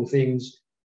political things,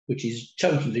 which is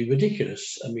totally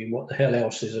ridiculous. I mean, what the hell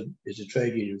else is a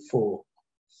trade union for?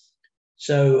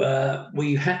 So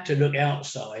we had to look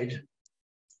outside.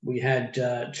 We had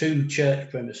 2 church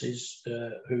premises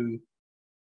who,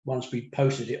 once we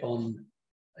posted it on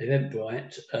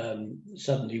Eventbrite,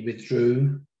 suddenly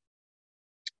withdrew.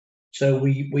 So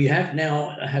we have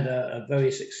now had a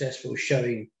very successful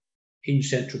showing in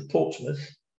central Portsmouth,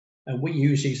 and we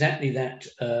use exactly that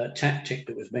tactic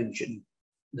that was mentioned,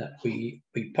 that we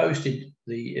posted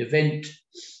the event,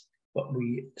 but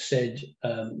we said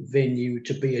venue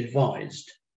to be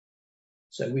advised.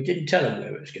 So we didn't tell them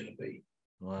where it was going to be.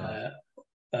 Wow.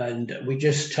 And we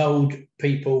just told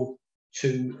people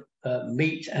to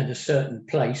meet at a certain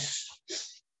place.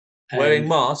 Wearing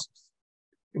masks?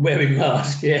 Wearing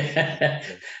masks, yeah.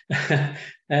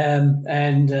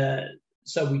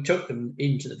 So we took them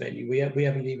into the venue. We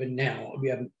haven't even now, we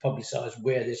haven't publicised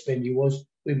where this venue was.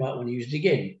 We might want to use it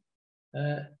again.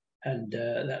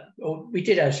 We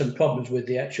did have some problems with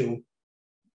the actual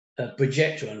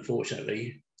projector,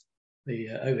 unfortunately. The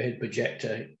overhead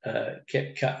projector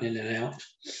kept cutting in and out,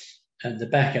 and the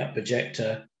backup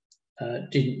projector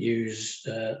didn't use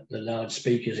the large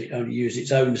speakers. It only used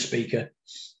its own speaker.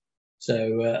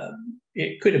 So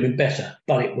it could have been better,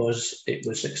 but it was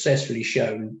successfully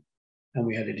shown, and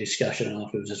we had a discussion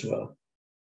afterwards as well.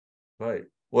 Right.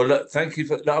 Well, look, thank you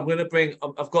for. Look, I'm going to bring.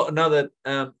 I've got another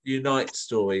Unite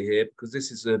story here, because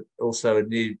this is also a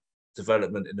new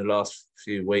development in the last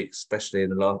few weeks, especially in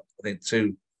the last, I think,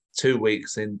 two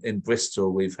weeks in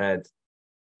Bristol. We've had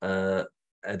an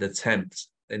attempt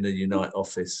in the Unite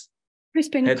office.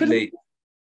 Crispin,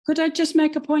 could I just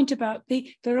make a point about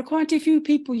there are quite a few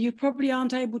people, you probably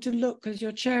aren't able to look because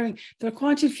you're chairing. There are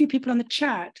quite a few people on the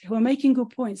chat who are making good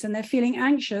points, and they're feeling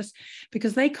anxious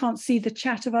because they can't see the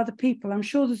chat of other people. I'm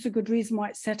sure there's a good reason why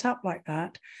it's set up like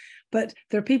that. But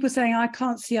there are people saying, I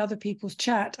can't see other people's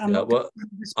chat. I'm not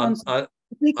responsible.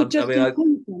 If we could just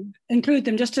include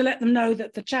them, just to let them know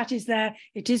that the chat is there.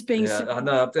 It is being. Yeah, I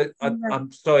know.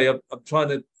 I'm sorry. I'm trying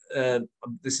to.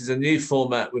 This is a new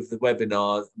format with the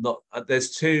webinar.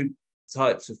 There's two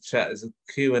types of chat. There's a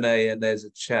Q&A and there's a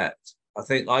chat. I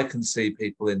think I can see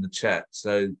people in the chat,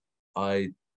 so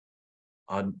I'm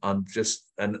just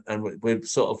and we're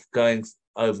sort of going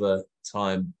over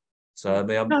time. So I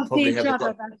mean, I'm probably haven't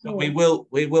got. We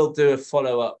will do a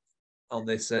follow up on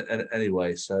this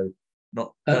anyway. So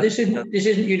not. This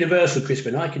isn't universal,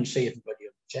 Crispin. I can see everybody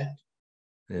on the chat.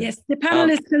 Yeah. Yes, the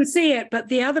panelists can see it, but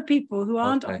the other people who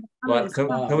aren't on the panelists,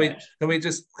 right, can we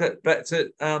just get back to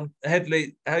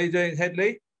Headley? How are you doing,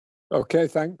 Headley? Okay,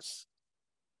 thanks.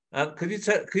 Could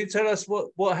you tell us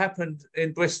what happened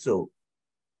in Bristol?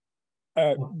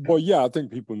 Well, yeah, I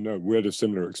think people know we had a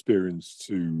similar experience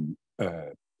to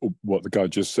what the guy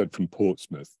just said from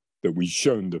Portsmouth, that we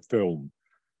shown the film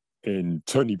in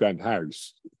Tony Benn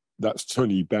House. That's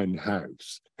Tony Benn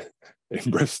House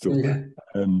in Bristol. Yeah.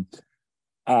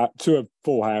 To a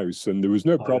full house, and there was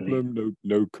no problem,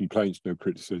 no complaints, no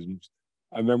criticisms.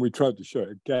 And then we tried to show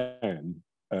it again,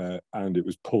 and it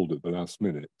was pulled at the last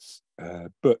minutes.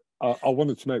 But I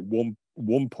wanted to make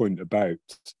one point about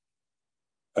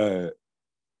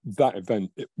that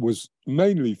event. It was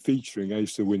mainly featuring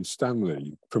Asa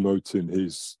Winstanley promoting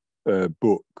his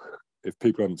book. If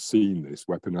people haven't seen this,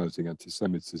 Weaponizing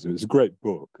Anti-Semitism, it's a great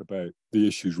book about the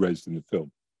issues raised in the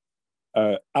film.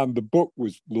 And the book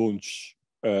was launched.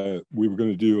 We were going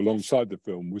to do alongside the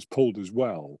film was pulled as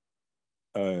well,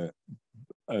 and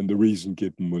the reason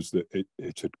given was that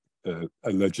it had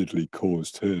allegedly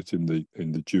caused hurt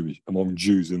among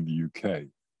Jews in the UK.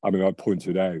 I mean, I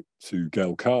pointed out to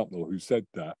Gail Cartnell, who said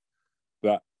that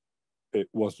it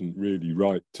wasn't really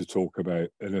right to talk about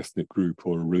an ethnic group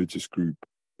or a religious group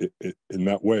in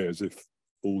that way, as if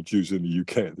all Jews in the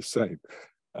UK are the same.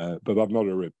 But I've not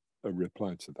a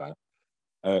reply to that.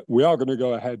 We are going to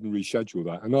go ahead and reschedule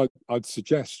that, and I'd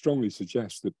strongly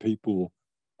suggest that people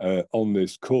on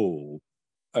this call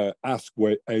ask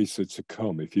Asa to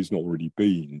come, if he's not already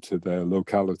been, to their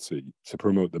locality to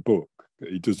promote the book.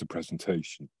 He does a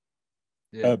presentation.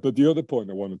 Yeah. But the other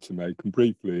point I wanted to make, and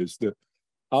briefly, is that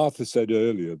Arthur said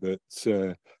earlier that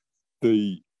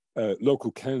the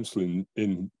local council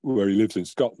in where he lives in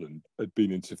Scotland had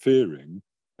been interfering,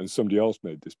 and somebody else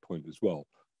made this point as well.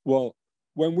 Well,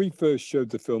 when we first showed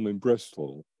the film in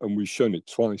Bristol, and we've shown it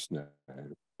twice now,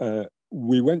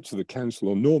 we went to the council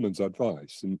on Norman's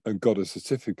advice and got a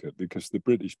certificate, because the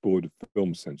British Board of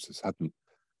Film Censors hadn't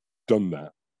done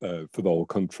that for the whole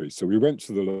country. So we went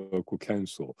to the local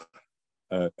council.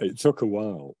 It took a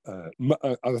while.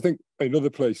 I think in other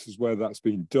places where that's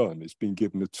been done, it's been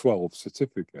given a 12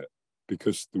 certificate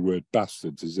because the word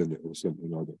bastards is in it or something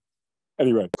like that.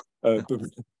 Anyway, but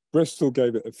Bristol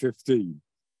gave it a 15.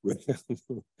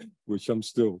 Which I'm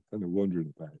still kind of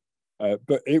wondering about.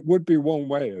 But it would be one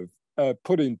way of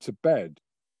putting to bed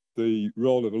the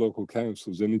role of local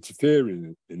councils and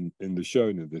interfering in the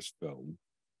showing of this film,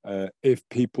 if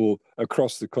people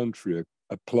across the country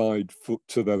applied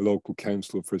to their local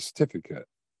council for a certificate,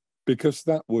 because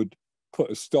that would put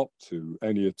a stop to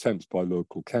any attempts by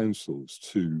local councils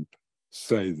to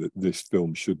say that this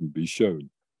film shouldn't be shown.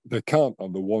 They can't,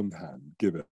 on the one hand,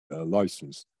 give it a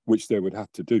license, which they would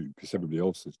have to do because everybody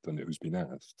else has done it who's been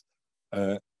asked.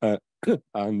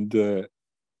 And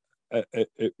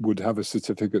it would have a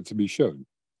certificate to be shown.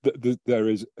 there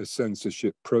is a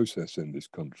censorship process in this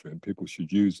country, and people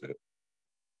should use it.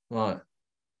 Right.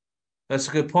 That's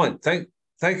a good point.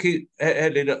 Thank you,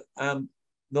 Headley.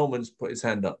 Norman's put his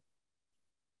hand up.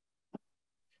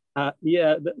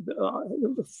 Yeah,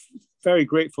 very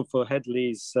grateful for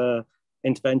Headley's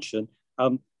intervention.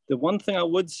 The one thing I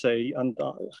would say, and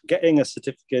getting a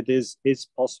certificate is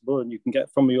possible, and you can get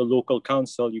from your local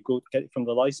council, you go get it from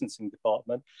the licensing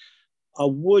department. I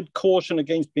would caution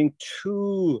against being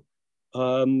too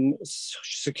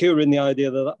secure in the idea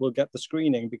that will get the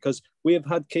screening, because we have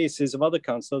had cases of other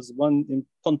councils. One in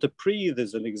Pontypridd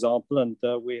is an example, and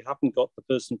we haven't got the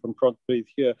person from Pontypridd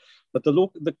here, but the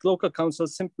local council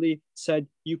simply said,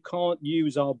 you can't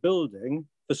use our building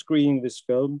for screening this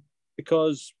film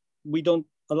because we don't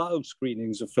allow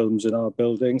screenings of films in our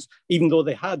buildings, even though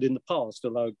they had in the past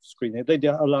allowed screening. They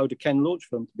allowed a Ken Loach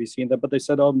film to be seen there, but they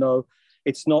said, oh no,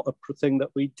 it's not a thing that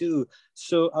we do.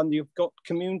 So, and you've got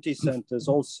community centres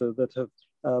also that have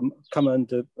come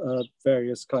under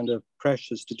various kind of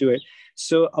pressures to do it.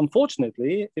 So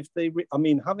unfortunately, if they,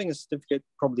 having a certificate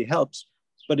probably helps,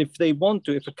 but if they want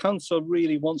to, if a council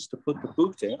really wants to put the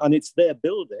boot in and it's their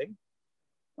building,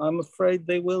 I'm afraid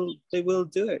they will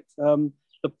do it.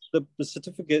 The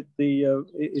certificate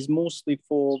is mostly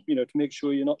for, to make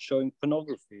sure you're not showing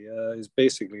pornography, is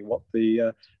basically what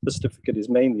the certificate is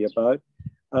mainly about.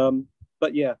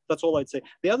 But yeah, that's all I'd say.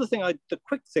 The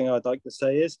quick thing I'd like to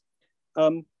say is,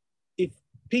 if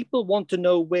people want to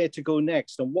know where to go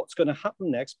next and what's going to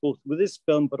happen next, both with this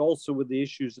film, but also with the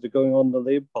issues that are going on in the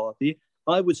Labour Party,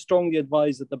 I would strongly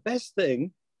advise that the best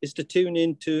thing is to tune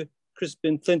into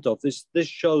Crispin Flintoff, this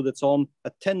show that's on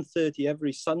at 10:30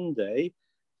 every Sunday.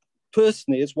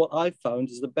 Personally, it's what I've found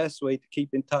is the best way to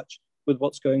keep in touch with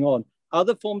what's going on.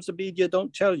 Other forms of media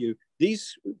don't tell you.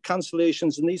 These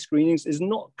cancellations and these screenings is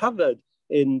not covered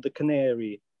in the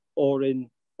Canary or in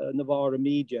Novara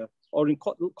Media or in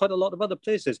quite a lot of other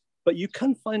places. But you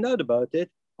can find out about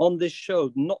it on this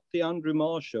show, not the Andrew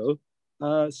Marr show.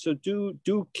 So do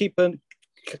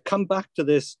come back to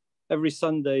this every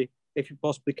Sunday if you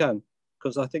possibly can,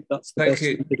 because I think that's the best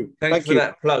thing to do. Thanks for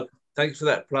that plug. Thanks for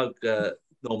that plug,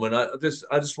 Norman. I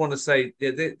just want to say,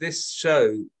 this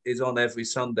show is on every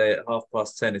Sunday at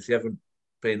 10:30. If you haven't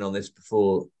been on this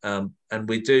before, and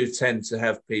we do tend to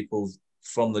have people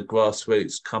from the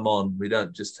grassroots come on. We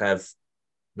don't just have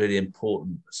really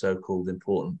important, so-called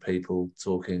important people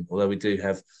talking, although we do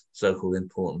have so-called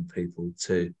important people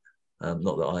too.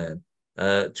 Not that I am.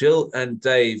 Jill and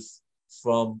Dave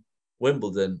from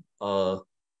Wimbledon are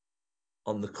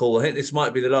on the call. I think this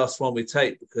might be the last one we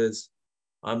take, because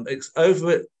I'm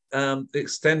extending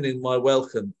my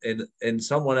welcome in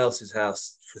someone else's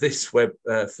house for this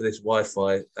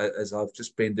Wi-Fi, as I've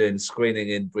just been doing screening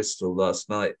in Bristol last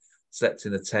night, slept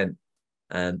in a tent,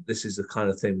 and this is the kind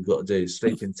of thing we've got to do: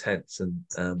 sleep in tents and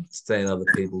stay in other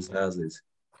people's houses.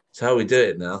 It's how we do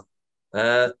it now.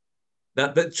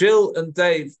 But Jill and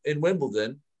Dave in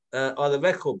Wimbledon are the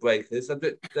record breakers. I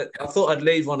thought I'd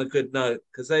leave on a good note,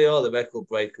 because they are the record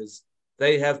breakers.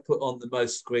 They have put on the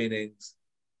most screenings.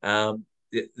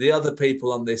 The other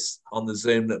people on the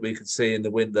Zoom that we could see in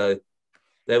the window,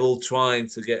 they're all trying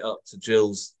to get up to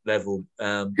Jill's level,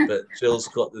 but Jill's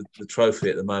got the trophy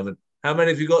at the moment. How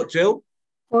many have you got, Jill?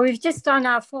 Well, we've just done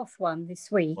our 4th one this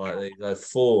week. Right, there you go,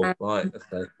 4. Right,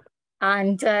 okay.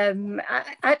 And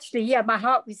actually, yeah, my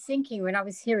heart was sinking when I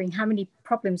was hearing how many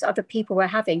problems other people were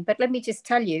having. But let me just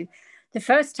tell you, the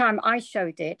first time I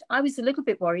showed it, I was a little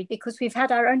bit worried, because we've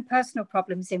had our own personal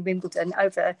problems in Wimbledon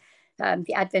over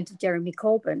the advent of Jeremy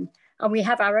Corbyn. And we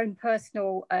have our own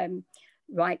personal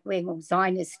right-wing or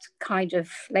Zionist kind of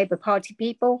Labour Party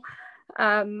people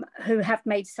who have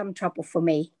made some trouble for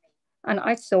me. And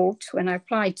I thought, when I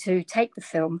applied to take the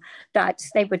film, that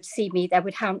they would see me, they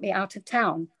would hound me out of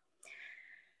town.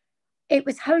 It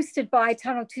was hosted by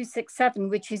Tunnel 267,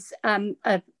 which is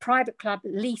a private club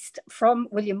leased from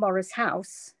William Morris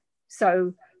House.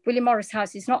 So William Morris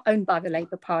House is not owned by the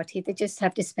Labour Party. They just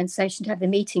have dispensation to have the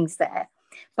meetings there.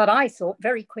 But I thought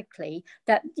very quickly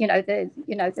that,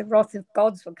 the wrath of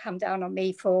gods would come down on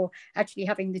me for actually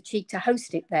having the cheek to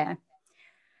host it there.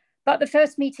 But the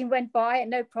first meeting went by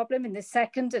and no problem, and the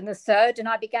second and the third, and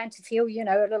I began to feel,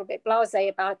 a little bit blasé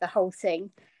about the whole thing.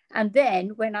 And then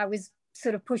when I was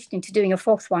sort of pushed into doing a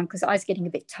 4th one, because I was getting a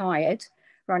bit tired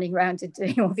running around and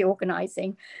doing all the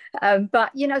organising,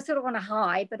 but, sort of on a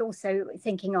high, but also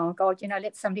thinking, oh God,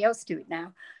 let somebody else do it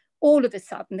now. All of a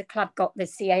sudden, the club got the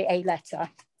CAA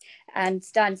letter, and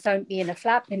Stan phoned me in a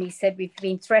flap, and he said, we've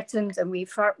been threatened and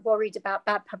we've worried about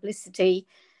bad publicity.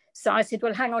 So I said,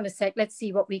 well, hang on a sec, let's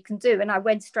see what we can do. And I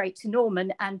went straight to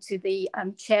Norman and to the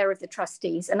chair of the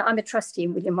trustees. And I'm a trustee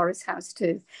in William Morris House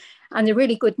too. And the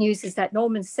really good news is that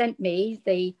Norman sent me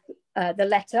the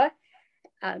letter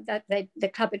that the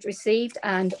club had received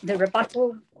and the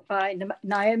rebuttal by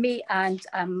Naomi, and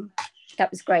that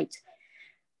was great.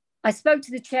 I spoke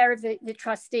to the chair of the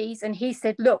trustees and he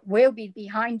said, look, we'll be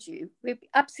behind you. We'll be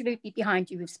absolutely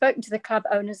behind you. We've spoken to the club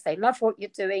owners. They love what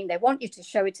you're doing. They want you to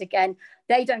show it again.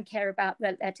 They don't care about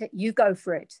the letter. You go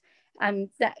for it. And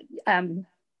that,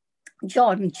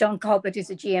 John Colbert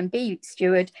is a GMB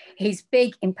steward. He's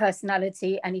big in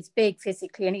personality and he's big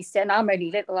physically. And he said, I'm only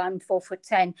little, I'm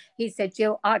 4'10". He said,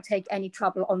 Jill, I'll take any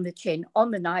trouble on the chin. On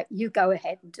the night, you go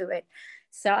ahead and do it.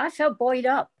 So I felt buoyed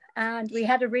up. And we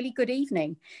had a really good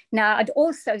evening. Now, I'd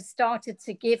also started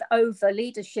to give over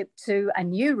leadership to a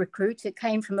new recruit who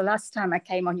came from the last time I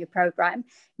came on your program,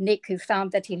 Nick, who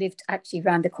found that he lived actually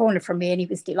around the corner from me and he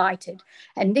was delighted.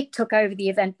 And Nick took over the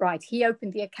Eventbrite. He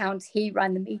opened the account, he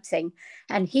ran the meeting,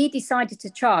 and he decided to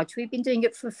charge. We've been doing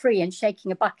it for free and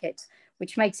shaking a bucket,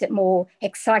 which makes it more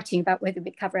exciting about whether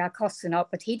we cover our costs or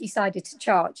not, but he decided to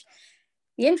charge.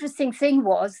 The interesting thing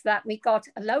was that we got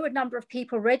a lower number of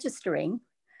people registering,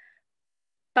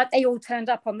 but they all turned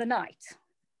up on the night.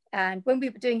 And when we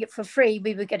were doing it for free,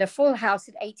 we would get a full house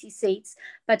at 80 seats,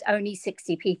 but only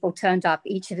 60 people turned up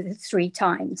each of the 3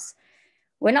 times.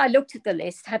 When I looked at the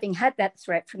list, having had that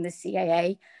threat from the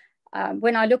CAA,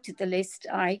 when I looked at the list,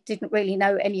 I didn't really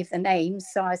know any of the names,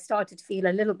 so I started to feel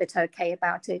a little bit okay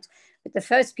about it. But the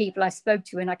first people I spoke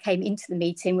to when I came into the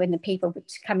meeting, when the people were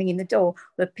coming in the door,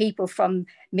 were people from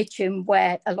Mitcham,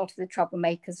 where a lot of the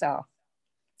troublemakers are.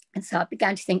 And so I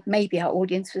began to think maybe our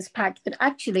audience was packed, but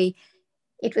actually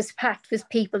it was packed with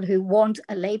people who want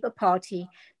a Labour Party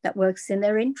that works in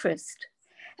their interest.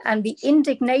 And the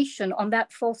indignation on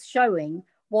that fourth showing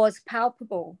was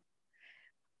palpable.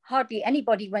 Hardly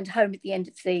anybody went home at the end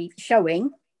of the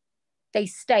showing. They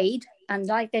stayed, and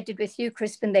like they did with you,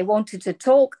 Crispin, they wanted to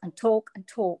talk and talk and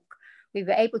talk. We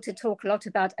were able to talk a lot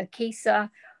about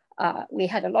Okisa. We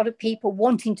had a lot of people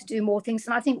wanting to do more things.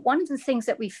 And I think one of the things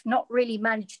that we've not really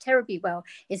managed terribly well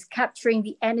is capturing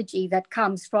the energy that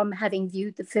comes from having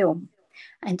viewed the film.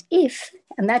 And if,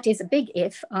 and that is a big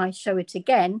if, I show it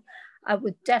again, I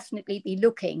would definitely be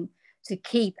looking to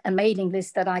keep a mailing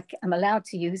list that I am allowed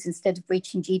to use instead of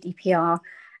breaching GDPR,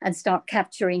 and start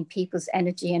capturing people's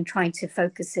energy and trying to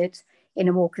focus it in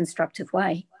a more constructive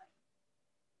way.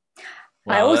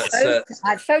 Wow,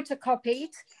 I photocopied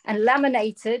and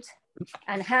laminated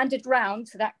and handed round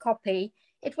to that copy.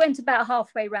 It went about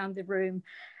halfway around the room.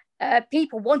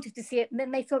 People wanted to see it, and then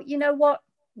they thought, you know what?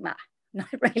 Nah, not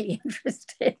really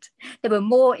interested. They were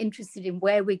more interested in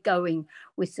where we're going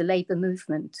with the Labour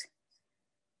movement.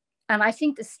 And I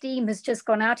think the steam has just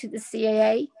gone out of the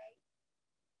CAA.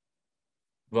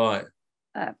 Right.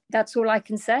 That's all I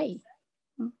can say.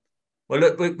 Well,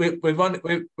 look,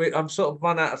 I'm sort of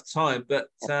run out of time, but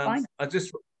I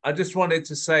just wanted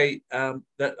to say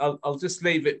that I'll just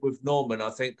leave it with Norman, I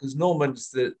think, because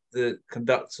Norman's the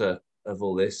conductor of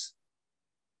all this.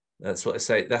 That's what I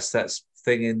say. That's that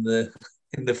thing in the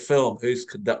film. Who's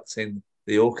conducting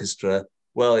the orchestra?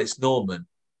 Well, it's Norman.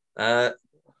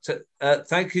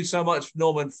 Thank you so much,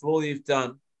 Norman, for all you've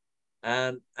done,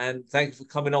 and thank you for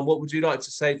coming on. What would you like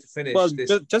to say to finish? Well,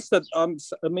 this? just that I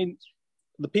mean,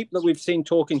 the people that we've seen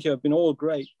talking here have been all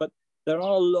great, but there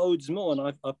are loads more, and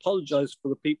I apologize for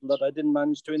the people that I didn't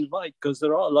manage to invite, because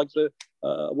there are, like the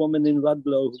woman in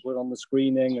Ludlow who were on the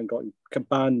screening and got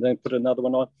banned, then put another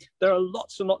one on. There are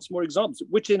lots and lots more examples,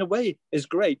 which in a way is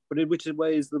great, but in which a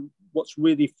way is what's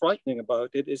really frightening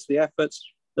about it is the efforts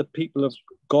that people have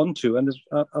gone to and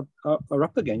are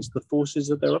up against, the forces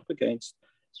that they're up against.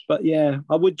 But yeah,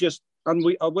 I will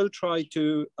try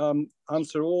to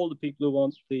answer all the people who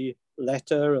want the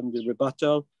letter and the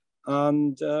rebuttal.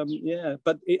 And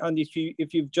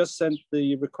if you've just sent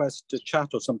the request to chat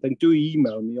or something, do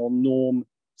email me on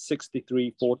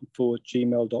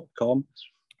norm6344@gmail.com.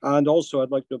 And also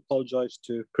I'd like to apologize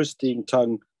to Christine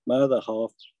Tongue, my other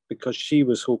half, because she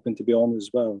was hoping to be on as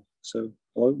well. So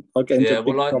I'll get into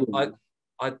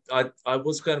I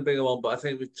was going to bring her on, but I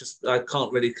think I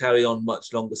can't really carry on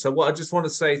much longer. So what I just want to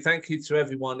say, thank you to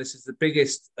everyone. This is the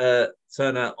biggest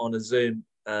turnout on a Zoom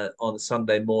on a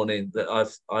Sunday morning that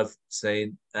I've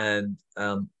seen, and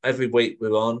every week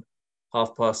we're on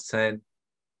 10:30.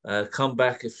 Come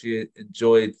back if you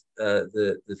enjoyed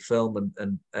the film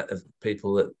and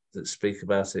people that speak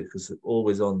about it, because they're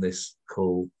always on this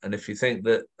call. And if you think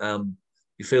that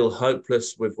you feel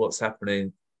hopeless with what's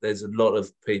happening, there's a lot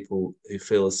of people who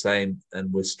feel the same,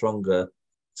 and we're stronger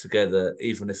together,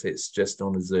 even if it's just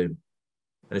on a Zoom.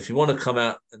 And if you want to come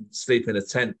out and sleep in a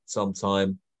tent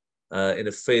sometime in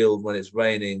a field when it's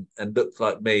raining and look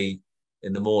like me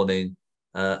in the morning,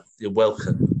 you're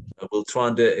welcome. We'll try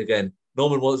and do it again.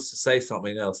 Norman wants to say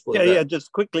something else. Yeah,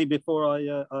 just quickly before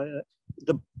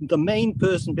the main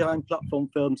person behind Platform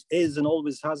Films is and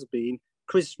always has been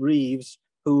Chris Reeves,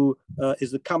 who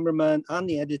is the cameraman and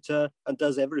the editor and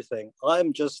does everything.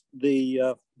 I'm just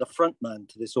the front man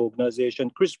to this organization.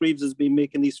 Chris Reeves has been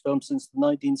making these films since the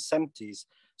 1970s.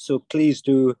 So please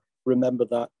do remember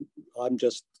that. I'm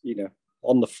just,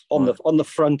 on the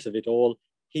front of it all.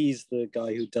 He's the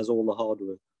guy who does all the hard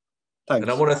work. Thanks.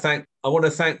 And I want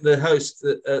to thank the host,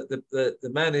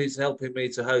 the man who's helping me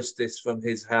to host this from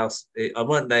his house. I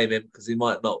won't name him because he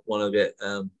might not want to get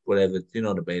whatever. Do you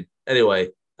know what I mean? Anyway,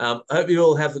 I hope you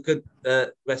all have a good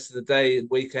rest of the day and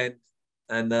weekend,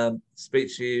 and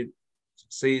speak to you.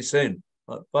 See you soon.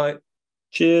 Bye.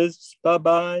 Cheers.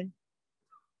 Bye-bye.